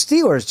 the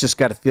Steelers just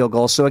got a field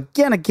goal. So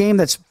again, a game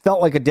that's felt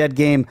like a dead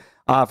game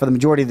for the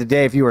majority of the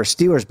day. If you were a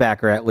Steelers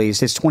backer, at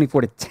least, it's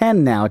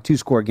 24-10 now, a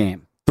 2-score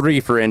game.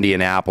 3 for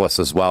Indianapolis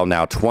as well,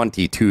 now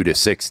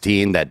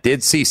 22-16. That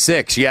did see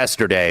 6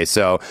 yesterday,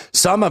 so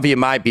some of you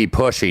might be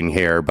pushing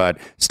here, but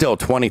still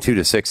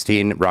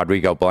 22-16.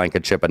 Rodrigo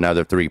Blankenship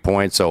another 3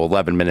 points, so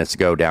 11 minutes to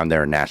go down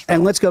there in Nashville.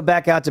 And let's go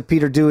back out to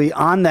Peter Dewey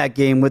on that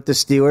game with the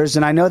Steelers,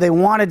 and I know they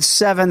wanted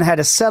 7, had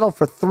to settle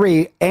for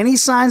 3. Any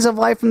signs of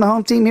life from the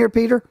home team here,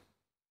 Peter?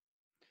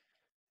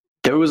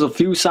 There was a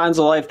few signs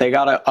of life. They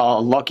got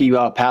a lucky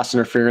pass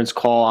interference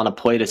call on a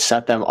play to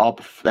set them up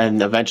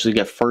and eventually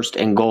get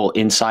 1st and goal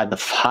inside the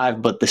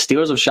 5. But the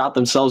Steelers have shot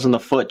themselves in the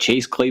foot.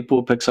 Chase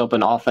Claypool picks up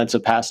an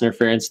offensive pass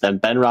interference. Then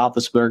Ben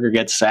Roethlisberger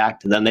gets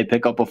sacked. Then they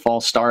pick up a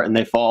false start, and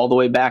they fall all the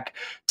way back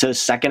to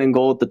 2nd and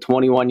goal at the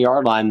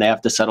 21-yard line. They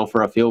have to settle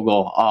for a field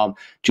goal.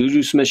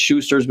 Juju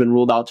Smith-Schuster has been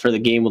ruled out for the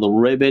game with a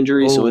rib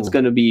injury, so it's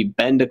going to be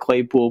Ben to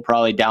Claypool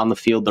probably down the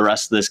field the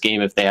rest of this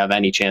game if they have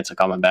any chance of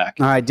coming back.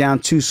 All right, down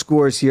 2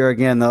 scores here.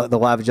 Again, the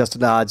live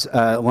adjusted odds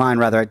line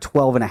rather at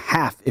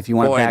 12.5 if you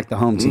want to back the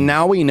home team.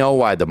 Now we know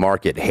why the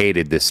market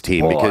hated this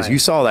team, because you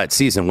saw that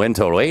season win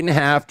total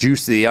 8.5,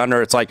 juice to the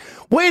under. It's like,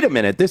 wait a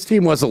minute, this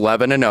team was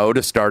 11-0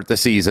 to start the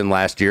season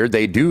last year.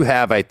 They do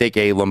have, I think,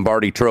 a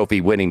Lombardi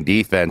Trophy winning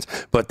defense,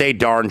 but but they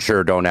darn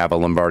sure don't have a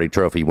Lombardi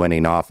Trophy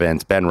winning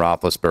offense. Ben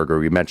Roethlisberger,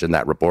 we mentioned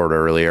that report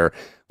earlier.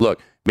 Look,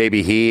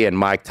 maybe he and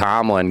Mike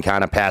Tomlin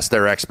kind of passed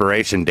their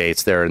expiration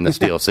dates there in the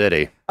Steel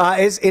City.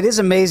 It is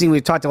amazing.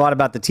 We've talked a lot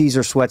about the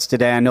teaser sweats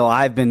today. I know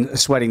I've been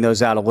sweating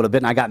those out a little bit,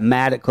 and I got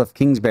mad at Cliff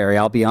Kingsbury.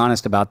 I'll be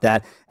honest about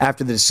that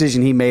after the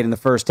decision he made in the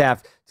first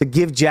half to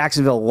give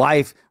Jacksonville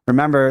life.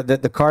 Remember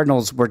that the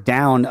Cardinals were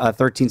down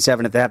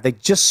 13-7 at the half. They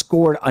just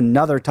scored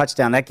another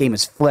touchdown. That game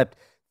is flipped.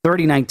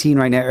 30-19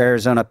 right now,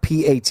 Arizona,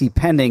 PAT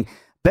pending.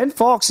 Ben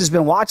Fawkes has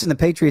been watching the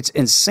Patriots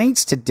and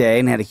Saints today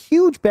and had a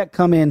huge bet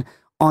come in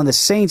on the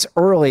Saints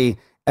early,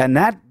 and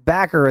that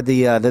backer,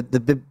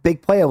 the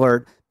big play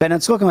alert, Ben,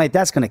 it's looking like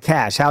that's going to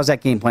cash. How's that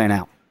game playing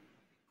out?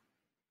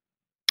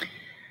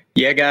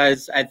 Yeah,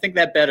 guys, I think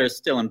that bet is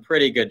still in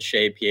pretty good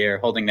shape here,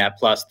 holding that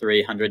plus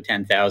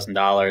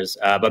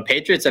 $310,000. But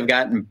Patriots have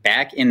gotten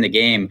back in the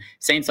game.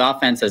 Saints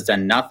offense has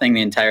done nothing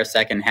the entire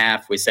second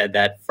half. We said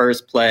that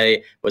first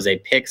play was a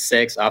pick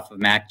six off of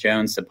Mac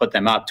Jones to put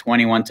them up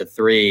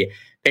 21-3.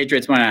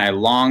 Patriots went on a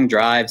long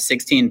drive,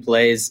 16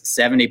 plays,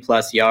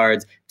 70-plus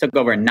yards, took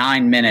over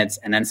 9 minutes,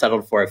 and then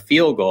settled for a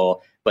field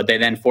goal. But they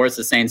then forced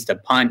the Saints to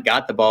punt,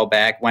 got the ball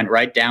back, went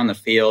right down the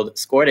field,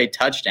 scored a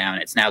touchdown.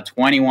 It's now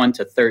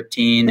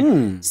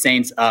 21-13.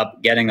 Saints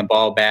up, getting the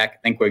ball back. I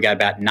think we got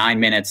about 9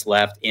 minutes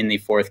left in the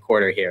fourth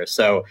quarter here.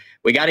 So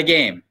we got a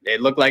game. It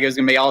looked like it was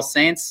going to be all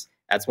Saints.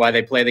 That's why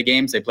they play the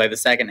games. They play the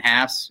second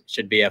halves.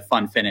 Should be a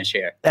fun finish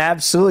here.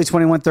 Absolutely,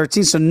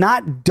 21-13. So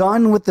not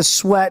done with the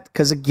sweat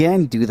because,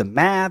 again, do the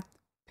math.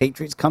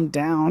 Patriots come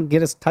down,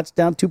 get a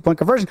touchdown, 2-point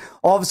conversion.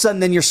 All of a sudden,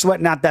 then you're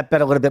sweating out that bet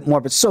a little bit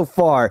more. But so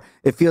far,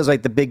 it feels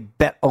like the big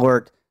bet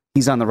alert,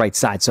 he's on the right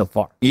side so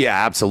far.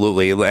 Yeah,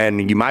 absolutely.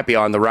 And you might be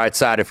on the right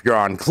side if you're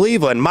on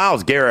Cleveland.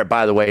 Myles Garrett,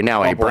 by the way,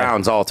 now a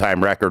Browns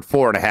all-time record,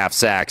 4.5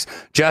 sacks.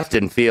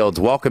 Justin Fields,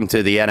 welcome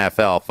to the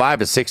NFL,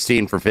 5 of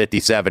 16 for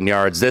 57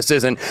 yards. This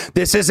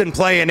isn't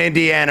playing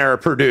Indiana or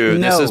Purdue.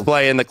 No. This is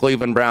playing the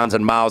Cleveland Browns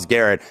and Myles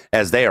Garrett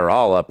as they are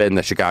all up in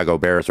the Chicago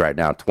Bears right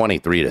now,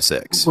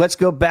 23-6. Let's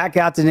go back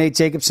out to Nate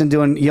Jacobson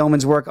doing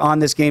yeoman's work on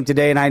this game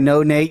today. And I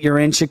know, Nate, you're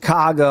in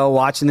Chicago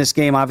watching this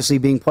game, obviously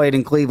being played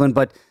in Cleveland,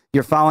 but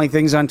you're following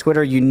things on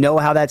Twitter. You know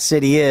how that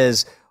city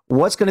is.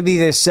 What's going to be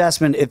the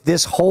assessment if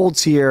this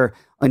holds here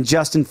on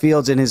Justin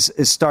Fields in his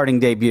starting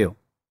debut?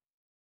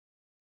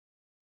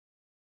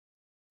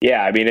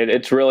 Yeah, I mean,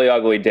 it's really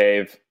ugly,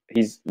 Dave.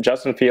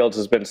 Justin Fields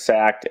has been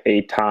sacked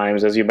 8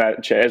 times. As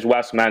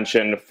Wes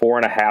mentioned,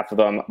 4.5 of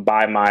them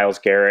by Myles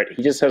Garrett.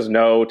 He just has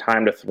no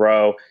time to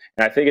throw.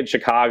 And I think in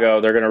Chicago,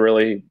 they're going to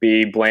really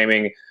be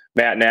blaming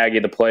Matt Nagy,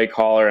 the play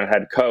caller and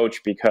head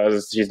coach,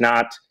 because he's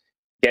not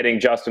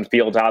getting Justin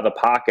Fields out of the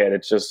pocket.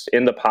 It's just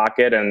in the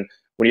pocket. And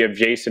when you have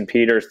Jason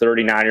Peters,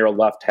 39-year-old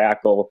left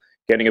tackle,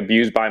 getting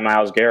abused by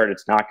Myles Garrett,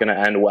 it's not going to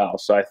end well.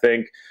 So I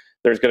think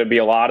there's going to be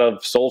a lot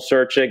of soul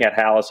searching at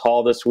Hallis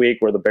Hall this week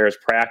where the Bears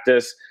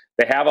practice.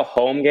 They have a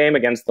home game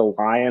against the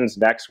Lions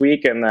next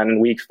week. And then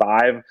week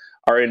 5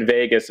 are in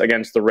Vegas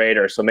against the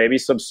Raiders. So maybe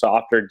some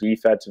softer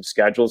defensive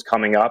schedules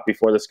coming up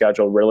before the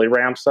schedule really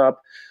ramps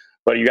up.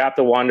 But you have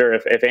to wonder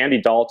if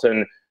Andy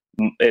Dalton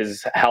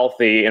is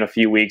healthy in a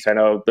few weeks. I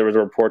know there was a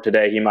report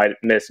today he might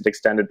miss an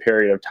extended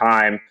period of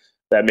time,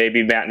 that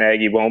maybe Matt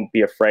Nagy won't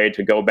be afraid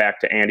to go back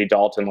to Andy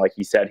Dalton like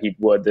he said he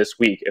would this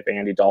week if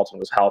Andy Dalton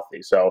was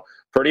healthy. So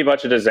pretty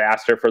much a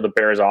disaster for the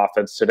Bears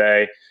offense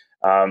today.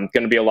 Going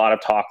to be a lot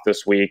of talk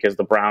this week as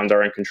the Browns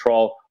are in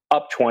control,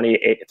 up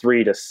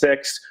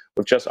 23-6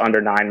 with just under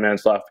 9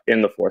 minutes left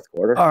in the fourth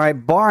quarter. All right,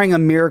 barring a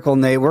miracle,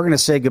 Nate, we're going to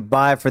say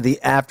goodbye for the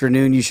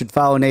afternoon. You should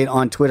follow Nate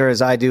on Twitter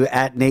as I do,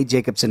 at Nate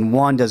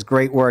Jacobson1, does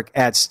great work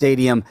at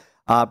Stadium,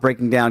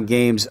 breaking down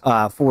games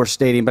for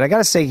Stadium. But I got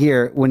to say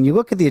here, when you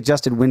look at the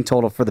adjusted win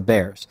total for the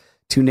Bears,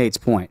 to Nate's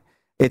point,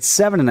 it's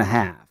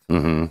 7.5.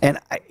 Mm-hmm.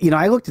 And,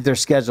 I looked at their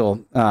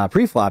schedule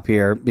pre-flop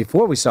here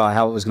before we saw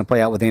how it was going to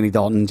play out with Andy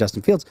Dalton and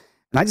Justin Fields.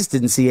 And I just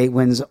didn't see 8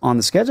 wins on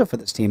the schedule for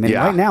this team. And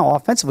right now,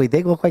 offensively,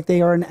 they look like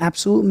they are an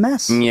absolute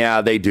mess.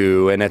 Yeah, they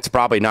do. And it's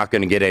probably not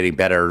going to get any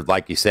better,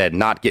 like you said,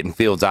 not getting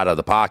Fields out of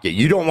the pocket.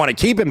 You don't want to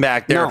keep him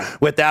back there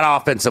with that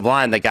offensive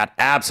line that got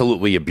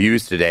absolutely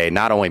abused today,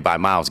 not only by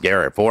Myles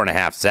Garrett,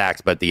 4.5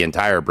 sacks, but the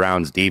entire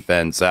Browns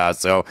defense.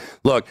 So,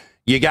 look,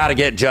 you got to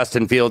get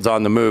Justin Fields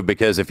on the move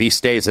because if he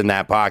stays in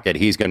that pocket,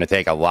 he's going to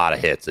take a lot of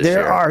hits this year.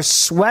 There are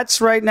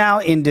sweats right now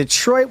in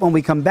Detroit. When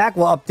we come back,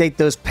 we'll update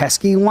those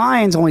pesky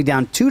Lions, only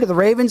down 2 to the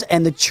Ravens,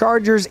 and the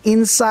Chargers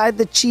inside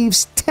the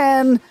Chiefs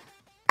 10.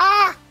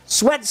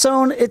 Sweat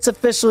zone, it's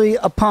officially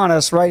upon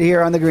us right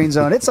here on the Green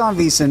Zone. It's on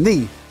VSiN,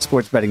 the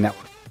Sports Betting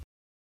Network.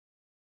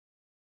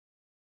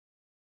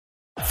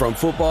 From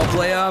football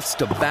playoffs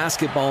to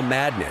basketball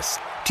madness,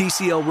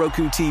 TCL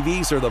Roku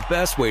TVs are the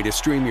best way to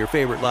stream your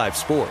favorite live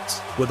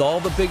sports. With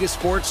all the biggest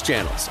sports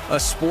channels, a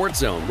sports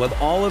zone with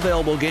all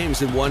available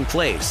games in one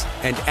place,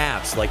 and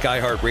apps like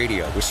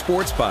iHeartRadio with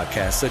sports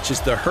podcasts such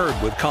as The Herd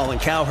with Colin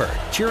Cowherd.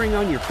 Cheering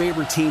on your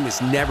favorite team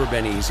has never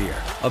been easier.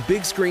 A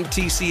big screen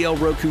TCL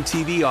Roku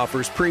TV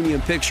offers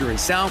premium picture and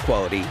sound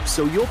quality,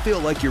 so you'll feel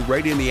like you're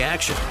right in the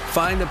action.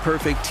 Find the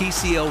perfect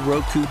TCL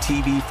Roku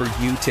TV for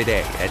you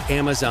today at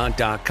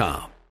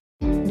Amazon.com.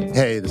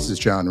 Hey, this is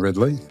John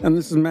Ridley. And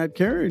this is Matt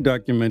Carey,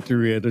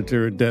 documentary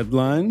editor at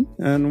Deadline.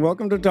 And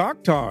welcome to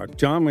Doc Talk.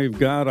 John, we've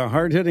got a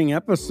hard-hitting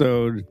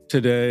episode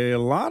today. A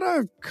lot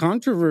of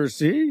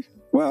controversy.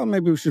 Well,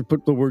 maybe we should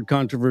put the word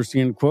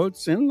controversy in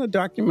quotes in the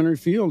documentary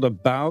field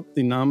about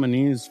the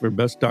nominees for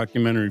Best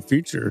Documentary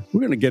Feature. We're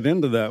going to get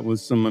into that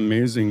with some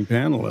amazing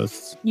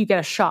panelists. You get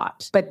a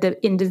shot, but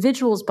the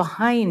individuals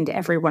behind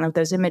every one of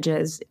those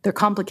images, they're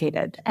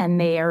complicated and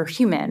they are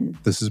human.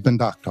 This has been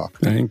Doc Talk.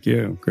 Thank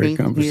you. Great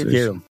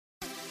conversation.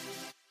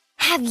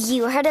 Have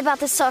you heard about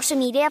the social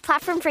media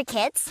platform for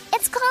kids?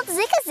 It's called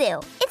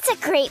Zigazoo. It's a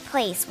great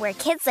place where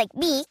kids like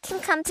me can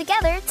come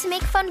together to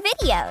make fun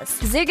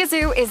videos.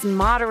 Zigazoo is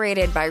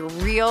moderated by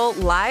real,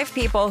 live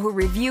people who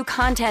review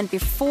content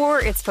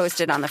before it's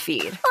posted on the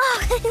feed.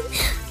 Oh,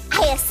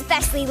 I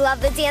especially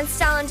love the dance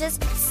challenges.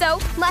 So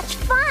much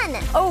fun.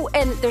 Oh,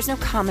 and there's no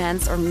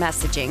comments or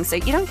messaging, so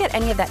you don't get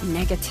any of that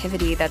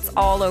negativity that's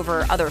all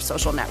over other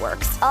social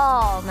networks.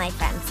 All my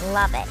friends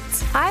love it.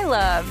 I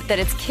love that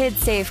it's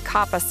KidSafe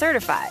COPPA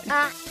certified.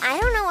 I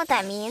don't know what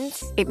that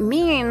means. It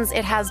means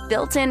it has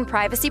built-in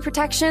privacy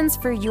protections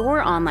for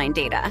your online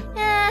data.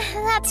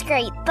 That's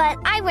great, but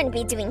I wouldn't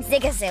be doing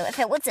Zigazoo if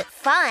it wasn't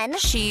fun.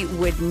 She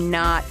would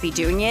not be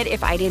doing it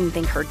if I didn't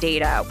think her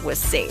data was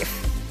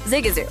safe.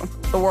 Zigazoo,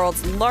 the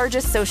world's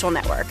largest social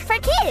network. For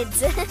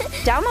kids!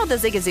 Download the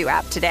Zigazoo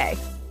app today.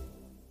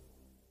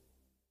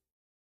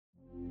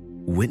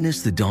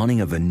 Witness the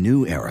dawning of a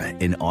new era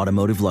in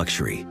automotive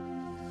luxury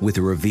with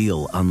a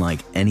reveal unlike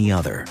any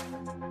other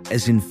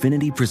as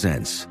Infiniti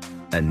presents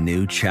a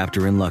new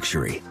chapter in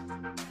luxury,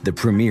 the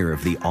premiere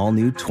of the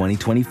all-new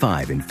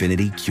 2025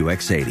 Infiniti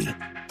QX80.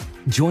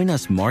 Join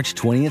us March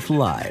 20th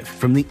live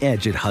from the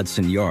Edge at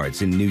Hudson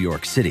Yards in New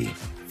York City,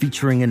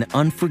 featuring an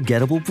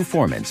unforgettable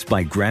performance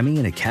by Grammy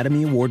and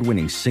Academy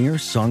Award-winning singer,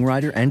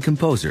 songwriter, and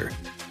composer,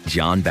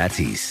 Jon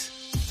Batiste.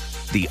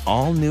 The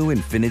all-new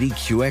Infiniti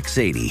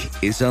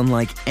QX80 is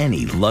unlike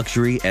any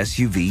luxury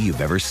SUV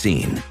you've ever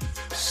seen.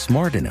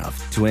 Smart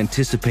enough to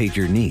anticipate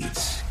your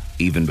needs,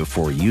 even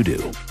before you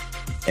do.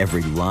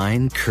 Every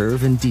line,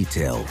 curve, and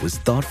detail was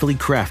thoughtfully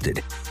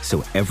crafted,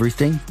 so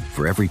everything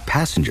for every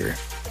passenger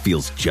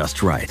feels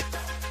just right.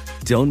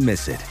 Don't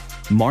miss it.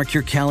 Mark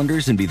your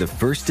calendars and be the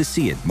first to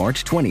see it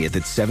March 20th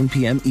at 7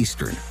 p.m.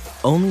 Eastern,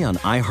 only on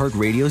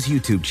iHeartRadio's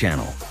YouTube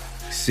channel.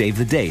 Save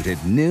the date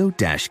at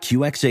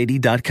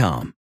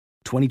new-QX80.com.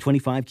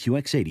 2025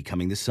 QX80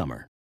 coming this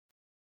summer.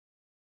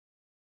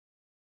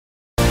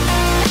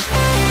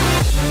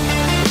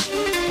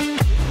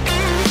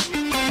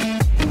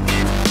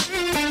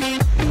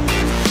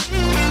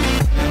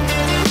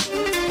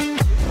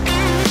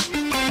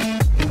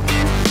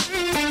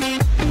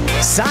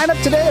 Sign up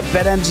today at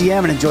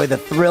BetMGM and enjoy the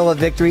thrill of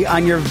victory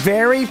on your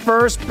very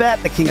first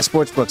bet. The King of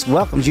Sportsbooks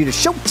welcomes you to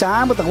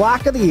Showtime with the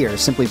lock of the year.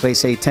 Simply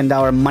place a $10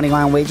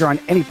 moneyline wager on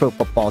any pro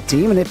football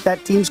team, and if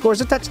that team scores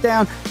a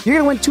touchdown,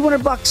 you're going to win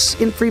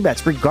 $200 in free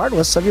bets,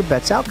 regardless of your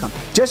bet's outcome.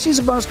 Just use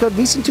the bonus code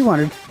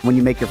VSiN200 when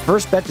you make your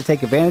first bet to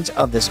take advantage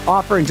of this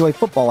offer. Enjoy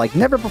football like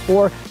never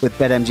before with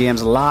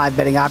BetMGM's live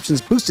betting options,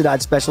 boosted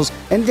odds specials,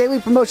 and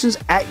daily promotions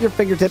at your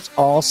fingertips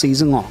all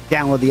season long.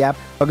 Download the app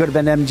or go to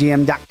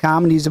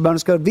BetMGM.com and use the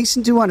bonus code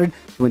VSiN200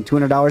 to win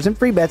 $200 in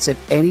free bets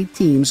if any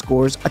team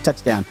scores a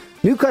touchdown.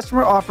 New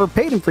customer offer,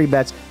 paid and free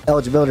bets.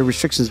 Eligibility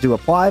restrictions do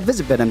apply.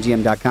 Visit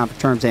BetMGM.com for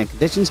terms and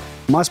conditions.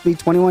 Must be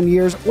 21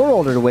 years or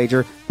older to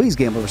wager. Please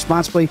gamble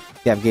responsibly. If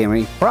you have a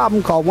gambling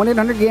problem, call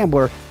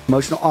 1-800-GAMBLER.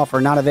 Promotional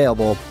offer not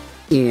available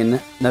in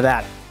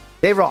Nevada.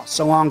 Dave Ross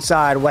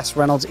alongside Wes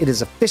Reynolds. It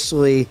is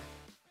officially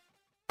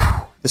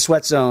the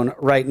sweat zone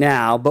right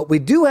now, but we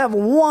do have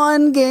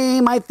one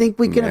game I think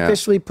we can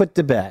officially put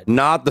to bed.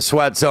 Not the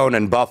sweat zone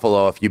in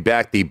Buffalo if you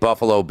back the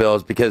Buffalo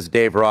Bills, because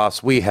Dave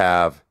Ross, we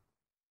have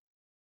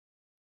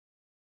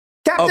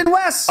Captain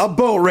Wes. A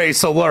boat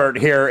race alert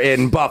here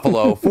in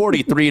Buffalo,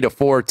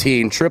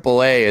 43-14.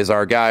 AAA is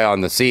our guy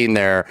on the scene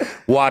there,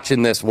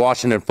 watching this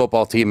Washington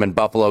football team and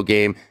Buffalo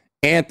game.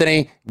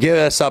 Anthony, give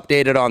us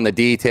updated on the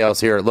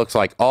details here. It looks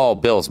like all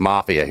Bills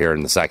Mafia here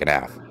in the second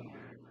half.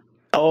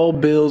 All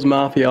Bills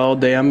Mafia all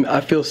day.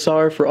 I feel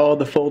sorry for all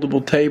the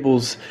foldable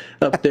tables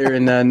up there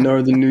in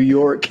northern New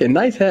York. And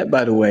nice hat,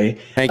 by the way.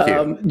 Thank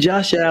you.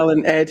 Josh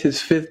Allen adds his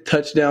 5th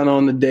touchdown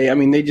on the day. I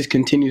mean, they just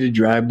continue to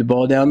drive the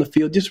ball down the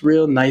field. Just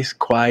real nice,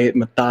 quiet,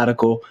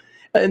 methodical.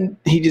 And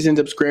he just ends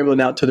up scrambling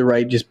out to the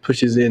right, just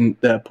pushes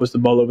the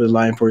ball over the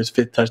line for his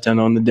 5th touchdown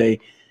on the day.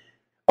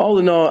 All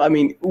in all, I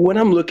mean, when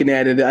I'm looking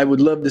at it, I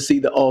would love to see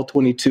the all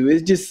 22.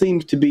 It just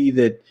seems to be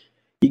that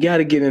you got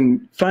to get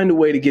in, find a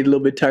way to get a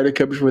little bit tighter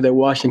coverage for that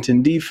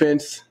Washington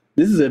defense.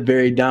 This is a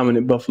very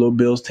dominant Buffalo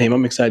Bills team.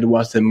 I'm excited to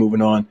watch them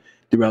moving on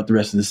throughout the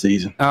rest of the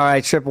season. All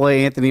right, AAA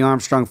Anthony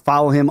Armstrong.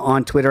 Follow him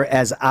on Twitter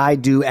as I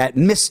do at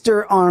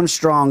Mr.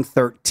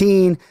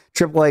 Armstrong13.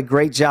 AAA,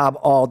 great job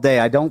all day.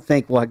 I don't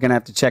think we're going to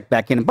have to check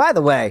back in. And by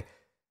the way,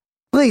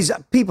 please,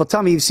 people,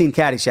 tell me you've seen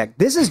Caddyshack.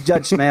 This is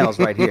Judge Smales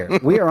right here.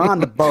 We are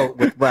on the boat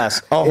with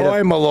Wes.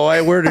 Ahoy,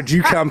 Malloy. Where did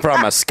you come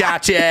from? A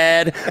Scotch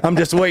Ed? I'm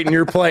just waiting.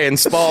 You're playing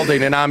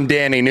Spalding, and I'm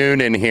Danny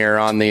Noonan here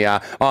on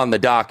the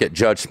dock at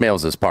Judge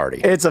Smales'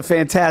 party. It's a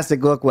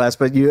fantastic look, Wes,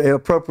 but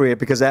appropriate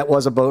because that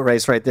was a boat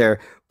race right there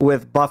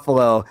with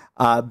Buffalo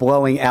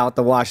blowing out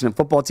the Washington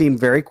football team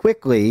very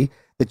quickly.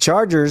 The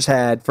Chargers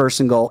had first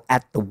and goal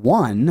at the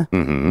 1.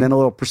 Mm-hmm. Then a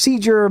little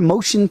procedure,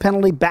 motion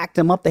penalty backed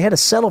them up. They had to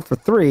settle for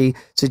 3.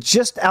 So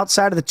just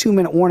outside of the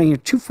 2-minute warning,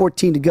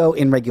 2:14 to go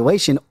in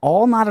regulation,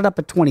 all knotted up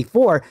at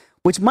 24,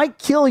 which might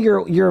kill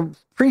your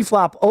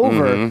pre-flop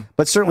over,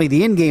 but certainly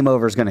the in-game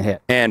over is going to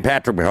hit. And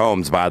Patrick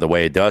Mahomes, by the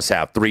way, does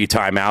have 3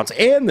 timeouts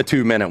and the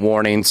 2-minute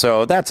warning,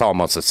 so that's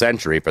almost a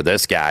century for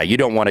this guy. You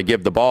don't want to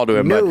give the ball to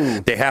him,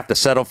 but they have to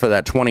settle for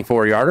that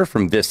 24-yarder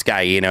from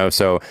Vizcaíno,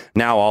 so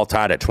now all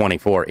tied at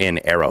 24 in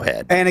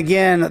Arrowhead. And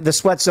again, the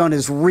sweat zone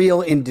is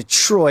real in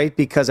Detroit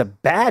because a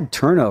bad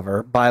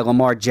turnover by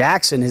Lamar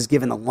Jackson has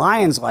given the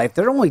Lions life.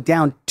 They're only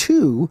down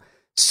 2,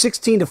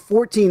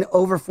 16-14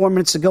 over 4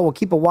 minutes to go. We'll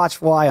keep a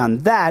watchful eye on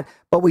that.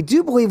 But we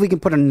do believe we can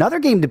put another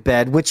game to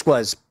bed, which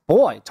was,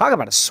 boy, talk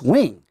about a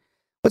swing.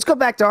 Let's go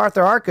back to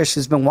Arthur Arkush,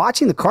 who's been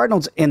watching the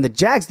Cardinals and the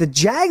Jags. The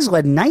Jags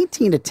led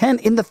 19-10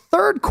 in the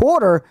third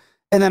quarter.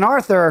 And then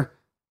Arthur,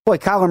 boy,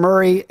 Kyler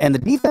Murray and the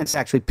defense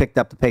actually picked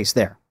up the pace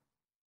there.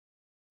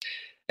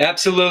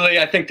 Absolutely.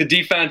 I think the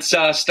defense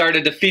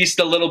started to feast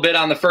a little bit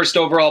on the first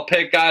overall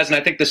pick, guys. And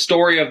I think the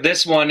story of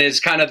this one is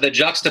kind of the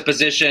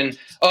juxtaposition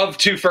of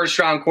 2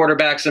 first-round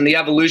quarterbacks and the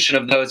evolution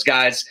of those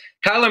guys.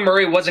 Kyler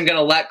Murray wasn't going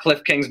to let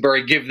Cliff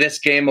Kingsbury give this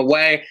game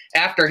away.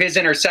 After his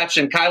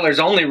interception, Kyler's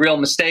only real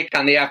mistake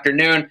on the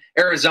afternoon,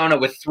 Arizona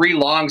with 3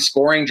 long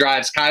scoring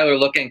drives, Kyler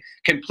looking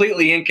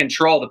completely in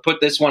control to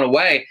put this one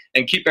away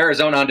and keep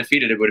Arizona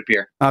undefeated, it would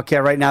appear. Okay,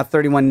 right now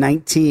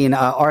 31-19.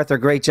 Arthur,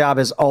 great job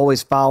as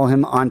always. Follow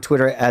him on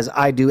Twitter as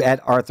I do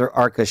at Arthur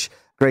Arkush.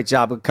 Great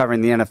job of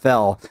covering the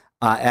NFL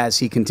as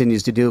he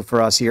continues to do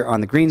for us here on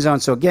the Green Zone.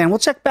 So again, we'll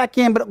check back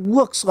in, but it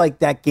looks like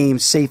that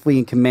game's safely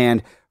in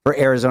command for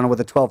Arizona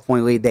with a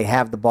 12-point lead. They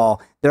have the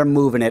ball. They're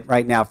moving it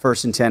right now,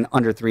 1st and 10,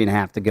 under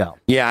 3.5 to go.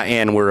 Yeah,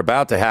 and we're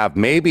about to have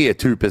maybe a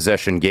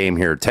 2-possession game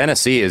here.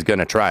 Tennessee is going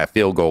to try a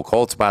field goal.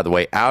 Colts, by the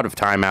way, out of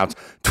timeouts,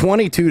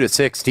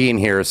 22-16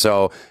 here.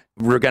 So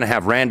we're going to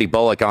have Randy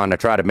Bullock on to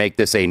try to make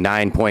this a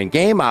 9-point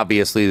game.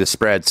 Obviously, the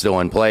spread's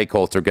still in play.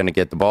 Colts are going to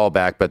get the ball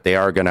back, but they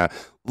are going to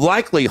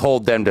likely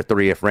hold them to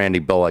 3 if Randy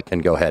Bullock can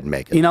go ahead and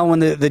make it. You know, when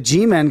the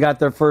G-men got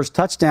their first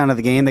touchdown of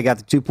the game, they got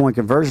the 2-point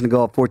conversion to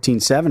go up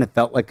 14-7. It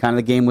felt like kind of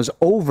the game was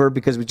over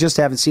because we just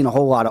haven't seen a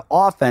whole lot of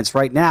offense.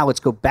 Right now, let's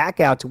go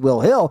back out to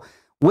Will Hill.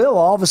 Will,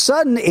 all of a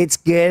sudden, it's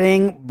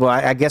getting, well,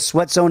 I guess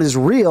sweat zone is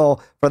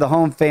real for the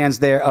home fans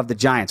there of the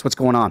Giants. What's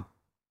going on?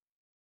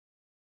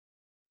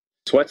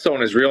 Sweat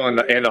zone is real in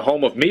the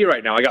home of me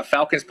right now. I got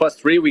Falcons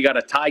 +3. We got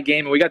a tie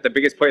game, and we got the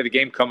biggest play of the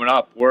game coming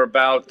up. We're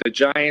about the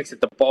Giants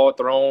at the ball at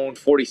their own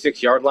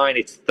 46-yard line.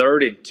 It's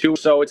 3rd and 2,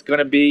 so it's going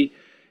to be.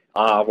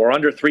 We're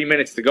under 3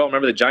 minutes to go.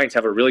 Remember, the Giants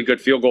have a really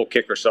good field goal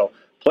kicker, so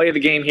play of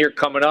the game here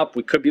coming up.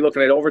 We could be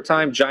looking at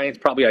overtime. Giants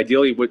probably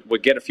ideally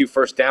would get a few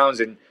first downs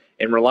and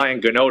rely on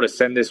Gano to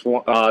send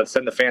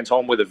the fans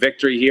home with a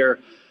victory here.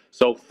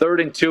 So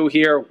 3rd and 2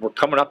 here. We're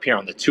coming up here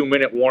on the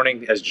 2-minute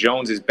warning as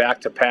Jones is back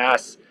to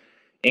pass.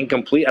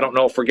 Incomplete. I don't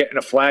know if we're getting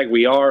a flag.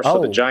 We are,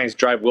 so the Giants'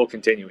 drive will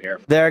continue here.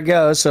 There it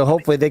goes. So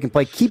hopefully they can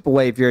play keep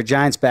away if you're a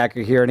Giants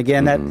backer here. And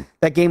again,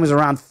 that game was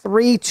around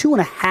 3,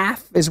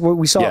 2.5 is where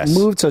we saw it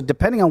move. So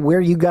depending on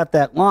where you got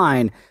that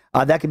line,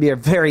 that could be a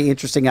very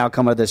interesting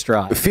outcome of this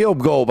drive. The field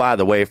goal, by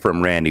the way,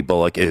 from Randy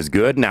Bullock is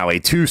good. Now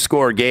a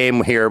 2-score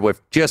game here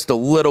with just a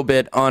little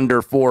bit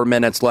under 4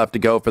 minutes left to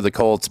go for the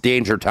Colts.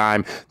 Danger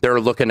time.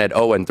 They're looking at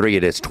 0-3.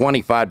 It is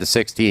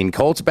 25-16.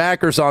 Colts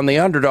backers on the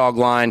underdog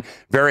line,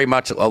 very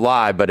much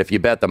alive. But if you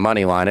bet the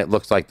money line, it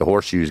looks like the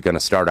horseshoe is going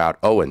to start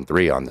out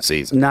 0-3 on the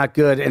season. Not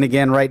good. And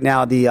again, right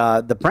now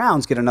the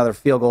Browns get another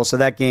field goal. So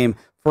that game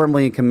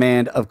firmly in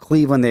command of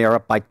Cleveland. They are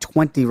up by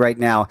 20 right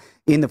now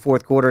in the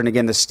fourth quarter. And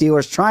again, the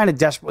Steelers trying to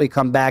desperately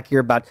come back here,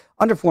 about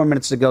under 4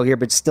 minutes to go here,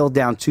 but still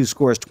down 2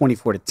 scores,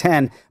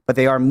 24-10. But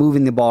they are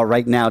moving the ball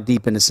right now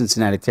deep into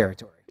Cincinnati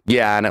territory.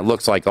 Yeah, and it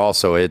looks like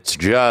also it's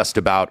just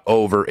about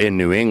over in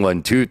New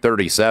England.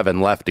 2:37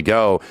 left to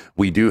go.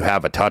 We do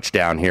have a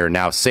touchdown here.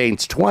 Now,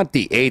 Saints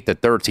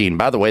 28-13.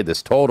 By the way,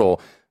 this total,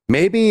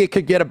 maybe it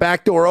could get a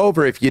backdoor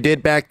over if you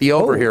did back the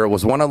over here. It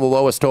was one of the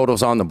lowest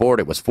totals on the board.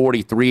 It was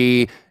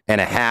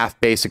 43.5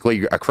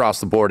 basically across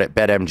the board at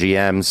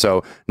BetMGM.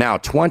 So now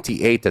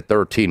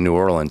 28-13 New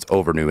Orleans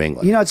over New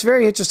England. You know, it's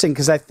very interesting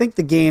because I think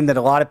the game that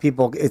a lot of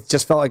people, it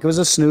just felt like it was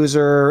a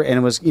snoozer and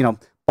it was,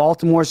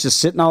 Baltimore's just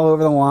sitting all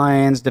over the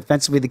Lions.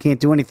 Defensively, they can't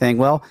do anything.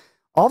 Well,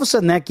 all of a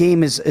sudden that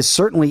game is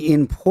certainly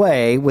in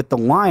play with the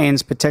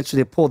Lions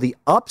potentially to pull the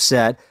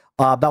upset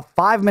About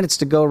 5 minutes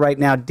to go right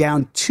now,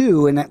 down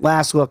 2 in that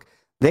last look.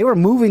 They were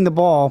moving the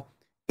ball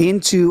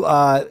into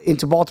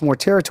Baltimore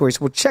territory.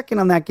 So we'll check in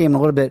on that game in a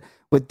little bit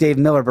with Dave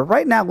Miller. But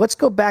right now, let's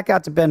go back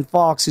out to Ben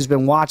Fawkes, who's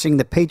been watching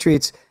the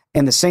Patriots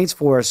and the Saints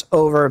for us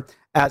over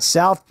at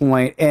South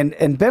Point.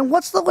 And Ben,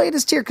 what's the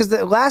latest here? Because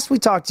the last we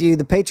talked to you,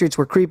 the Patriots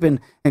were creeping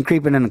and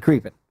creeping and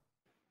creeping.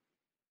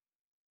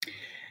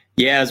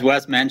 Yeah, as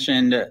Wes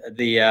mentioned,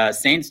 the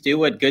Saints do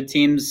what good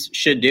teams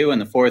should do in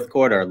the fourth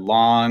quarter.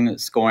 Long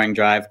scoring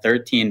drive,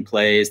 13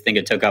 plays. I think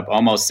it took up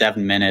almost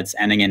 7 minutes,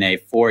 ending in a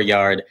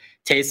 4-yard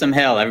Taysom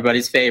Hill,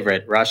 everybody's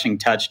favorite, rushing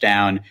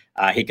touchdown.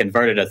 He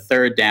converted a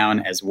third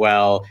down as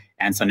well.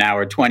 And so now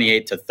we're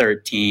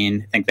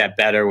 28-13. I think that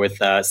better with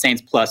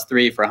Saints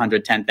 +3 for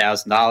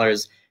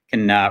 $110,000.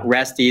 Can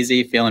rest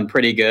easy, feeling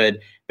pretty good.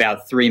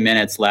 About 3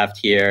 minutes left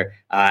here.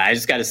 I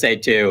just got to say,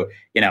 too,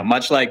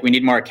 much like we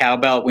need more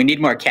cowbell, we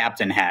need more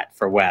captain hat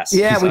for Wes.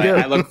 Yeah, so we do.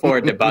 I look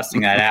forward to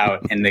busting that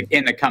out in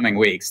the coming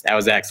weeks. That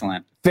was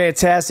excellent.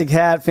 Fantastic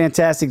hat.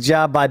 Fantastic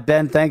job by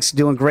Ben. Thanks.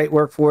 Doing great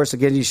work for us.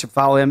 Again, you should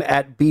follow him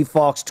at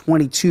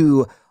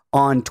bfawkes22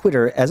 on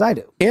Twitter, as I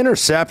do.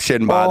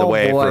 Interception, by the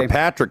way, for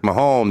Patrick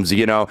Mahomes.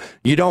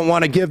 You don't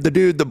want to give the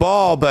dude the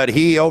ball, but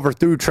he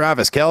overthrew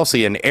Travis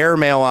Kelce and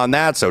airmail on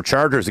that, so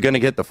Chargers are going to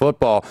get the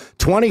football.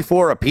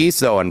 24 apiece,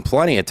 though, and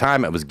plenty of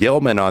time. It was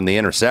Gilman on the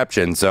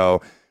interception,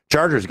 so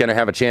Chargers are going to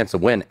have a chance to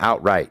win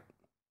outright.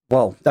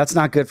 Whoa, that's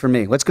not good for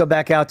me. Let's go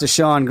back out to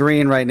Sean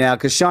Green right now,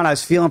 because, Sean, I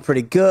was feeling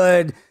pretty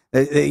good.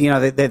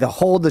 They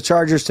hold the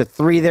Chargers to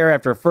 3 there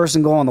after a 1st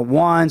and goal on the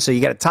 1. So you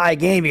got a tie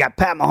game. You got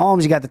Pat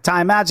Mahomes. You got the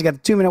timeouts. You got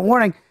the 2-minute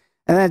warning.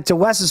 And then to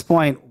Wes's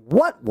point,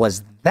 what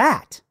was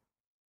that?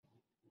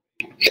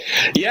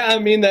 Yeah, I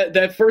mean,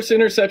 that first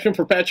interception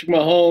for Patrick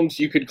Mahomes,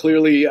 you could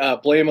clearly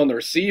blame on the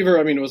receiver.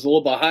 I mean, it was a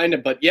little behind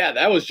him. But, yeah,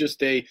 that was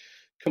just a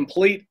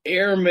complete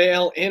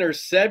airmail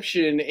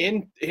interception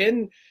in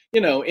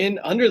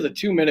under the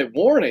 2-minute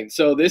warning.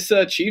 So this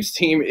Chiefs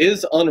team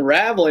is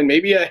unraveling.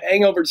 Maybe a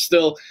hangover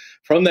still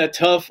from that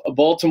tough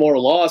Baltimore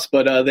loss,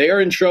 but they are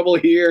in trouble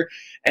here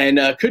and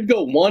could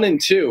go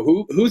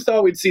 1-2. Who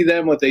thought we'd see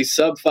them with a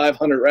sub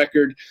 500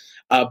 record?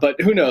 But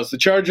who knows? The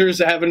Chargers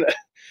have an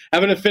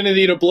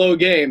affinity to blow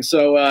games,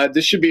 so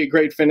this should be a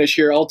great finish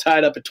here. All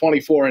tied up at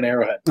 24 in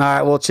Arrowhead. All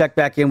right, we'll check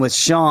back in with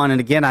Sean.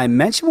 And again, I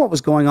mentioned what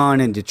was going on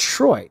in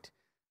Detroit.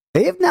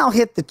 They have now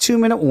hit the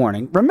 2-minute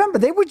warning. Remember,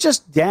 they were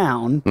just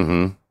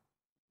down.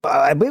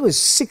 I believe it was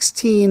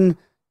 16-3.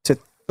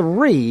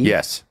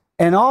 Yes.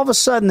 And all of a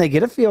sudden, they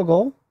get a field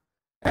goal,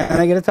 and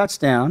they get a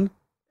touchdown,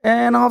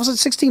 and all of a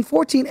sudden,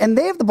 16-14, and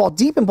they have the ball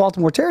deep in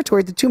Baltimore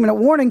territory at the 2-minute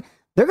warning.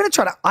 They're going to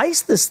try to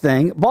ice this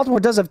thing. Baltimore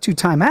does have 2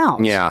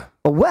 timeouts. Yeah.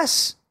 But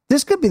Wes,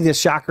 this could be the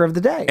shocker of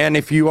the day. And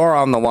if you are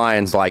on the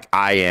Lions like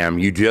I am,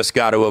 you just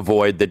got to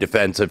avoid the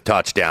defensive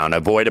touchdown.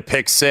 Avoid a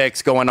pick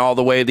 6 going all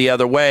the way the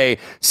other way.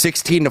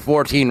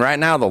 16-14. Right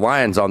now, the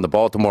Lions on the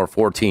Baltimore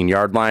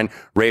 14-yard line.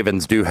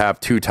 Ravens do have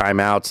 2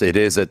 timeouts. It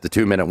is at the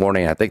 2-minute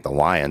warning. I think the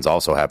Lions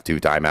also have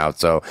 2 timeouts.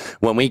 So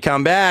when we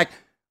come back,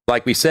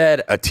 like we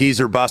said, a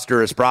teaser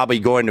buster is probably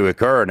going to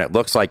occur, and it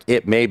looks like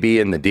it may be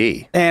in the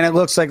D. And it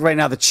looks like right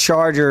now the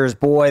Chargers,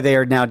 they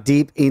are now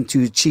deep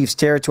into Chiefs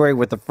territory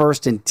with the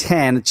 1st and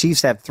 10. The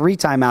Chiefs have 3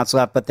 timeouts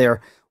left, but they're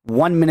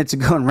 1 minute to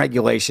go in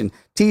regulation.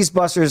 Tease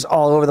busters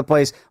all over the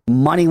place.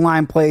 Money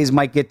line plays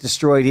might get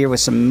destroyed here with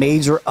some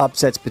major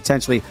upsets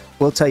potentially.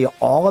 We'll tell you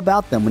all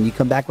about them when you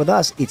come back with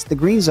us. It's the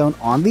Green Zone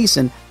on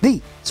VSiN, the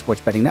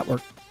Sports Betting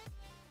Network.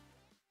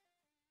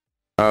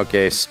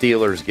 Okay,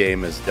 Steelers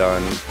game is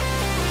done.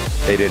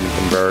 They didn't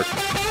convert.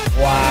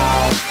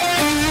 Wow.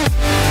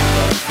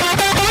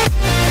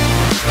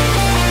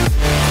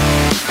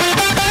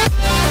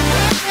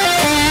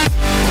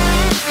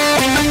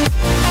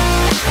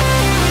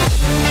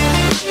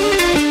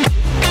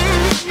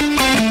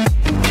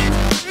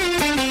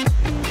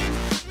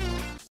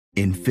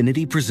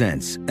 Infiniti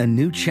presents a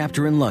new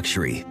chapter in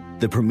luxury,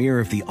 the premiere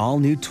of the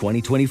all-new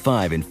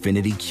 2025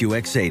 Infiniti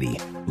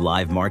QX80,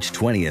 live March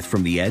 20th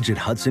from the Edge at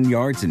Hudson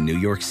Yards in New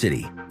York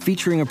City,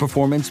 featuring a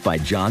performance by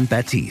John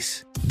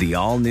Batiste. The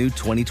all-new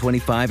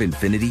 2025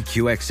 Infiniti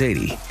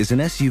QX80 is an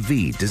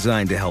SUV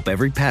designed to help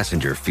every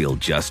passenger feel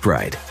just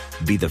right.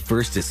 Be the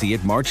first to see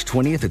it March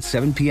 20th at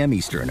 7 p.m.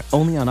 Eastern,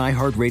 only on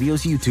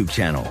iHeartRadio's YouTube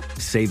channel.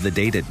 Save the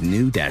date at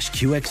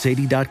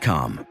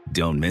new-QX80.com.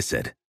 Don't miss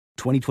it.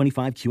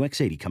 2025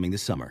 QX80 coming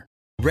this summer.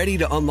 Ready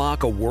to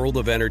unlock a world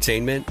of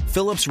entertainment?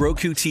 Philips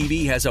Roku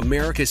TV has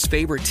America's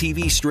favorite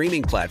TV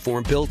streaming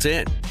platform built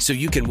in, so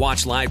you can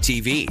watch live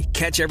TV,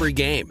 catch every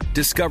game,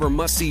 discover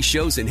must-see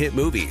shows and hit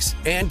movies,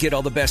 and get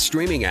all the best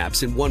streaming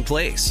apps in one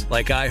place,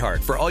 like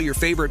iHeart for all your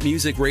favorite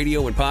music,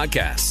 radio, and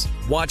podcasts.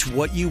 Watch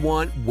what you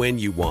want, when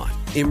you want.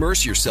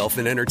 Immerse yourself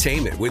in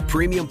entertainment with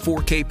premium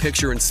 4K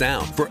picture and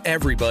sound for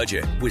every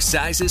budget, with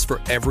sizes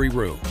for every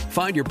room.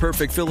 Find your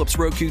perfect Philips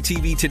Roku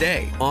TV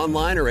today,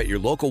 online or at your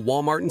local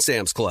Walmart and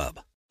Sam's Club.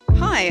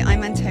 Hi,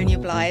 I'm Antonia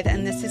Blythe,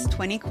 and this is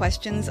 20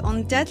 Questions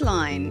on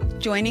Deadline.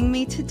 Joining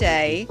me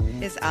today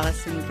is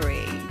Alison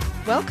Brie.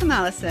 Welcome,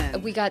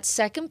 Allison. We got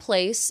second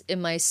place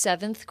in my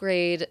 7th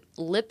grade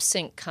lip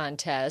sync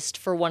contest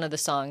for one of the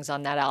songs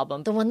on that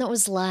album. The one that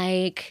was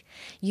like,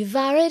 "You've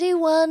already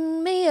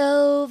won me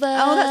over."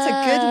 Oh, that's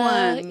a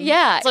good one.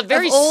 Yeah. It's a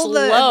very of all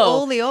slow. Of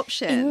all the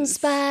options. In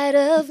spite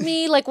of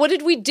me. Like, what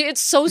did we do?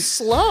 It's so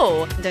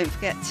slow. Don't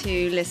forget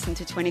to listen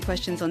to 20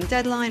 Questions on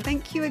Deadline.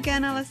 Thank you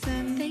again,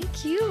 Allison.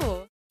 Thank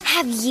you.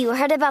 Have you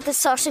heard about the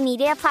social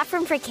media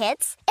platform for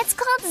kids? It's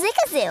called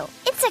Zigazoo.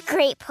 It's a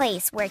great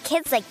place where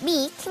kids like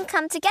me can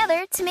come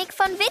together to make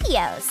fun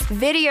videos.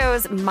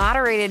 Videos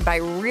moderated by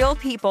real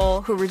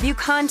people who review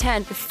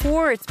content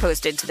before it's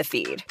posted to the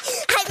feed.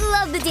 I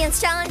love the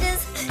dance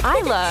challenges.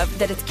 I love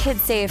that it's Kid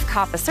Safe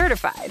COPPA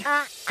certified.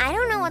 I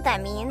don't know what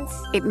that means.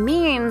 It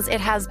means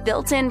it has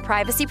built-in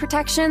privacy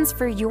protections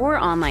for your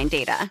online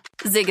data.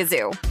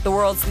 Zigazoo, the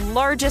world's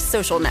largest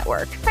social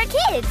network. For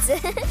kids.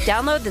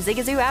 Download the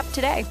Zigazoo app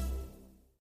today.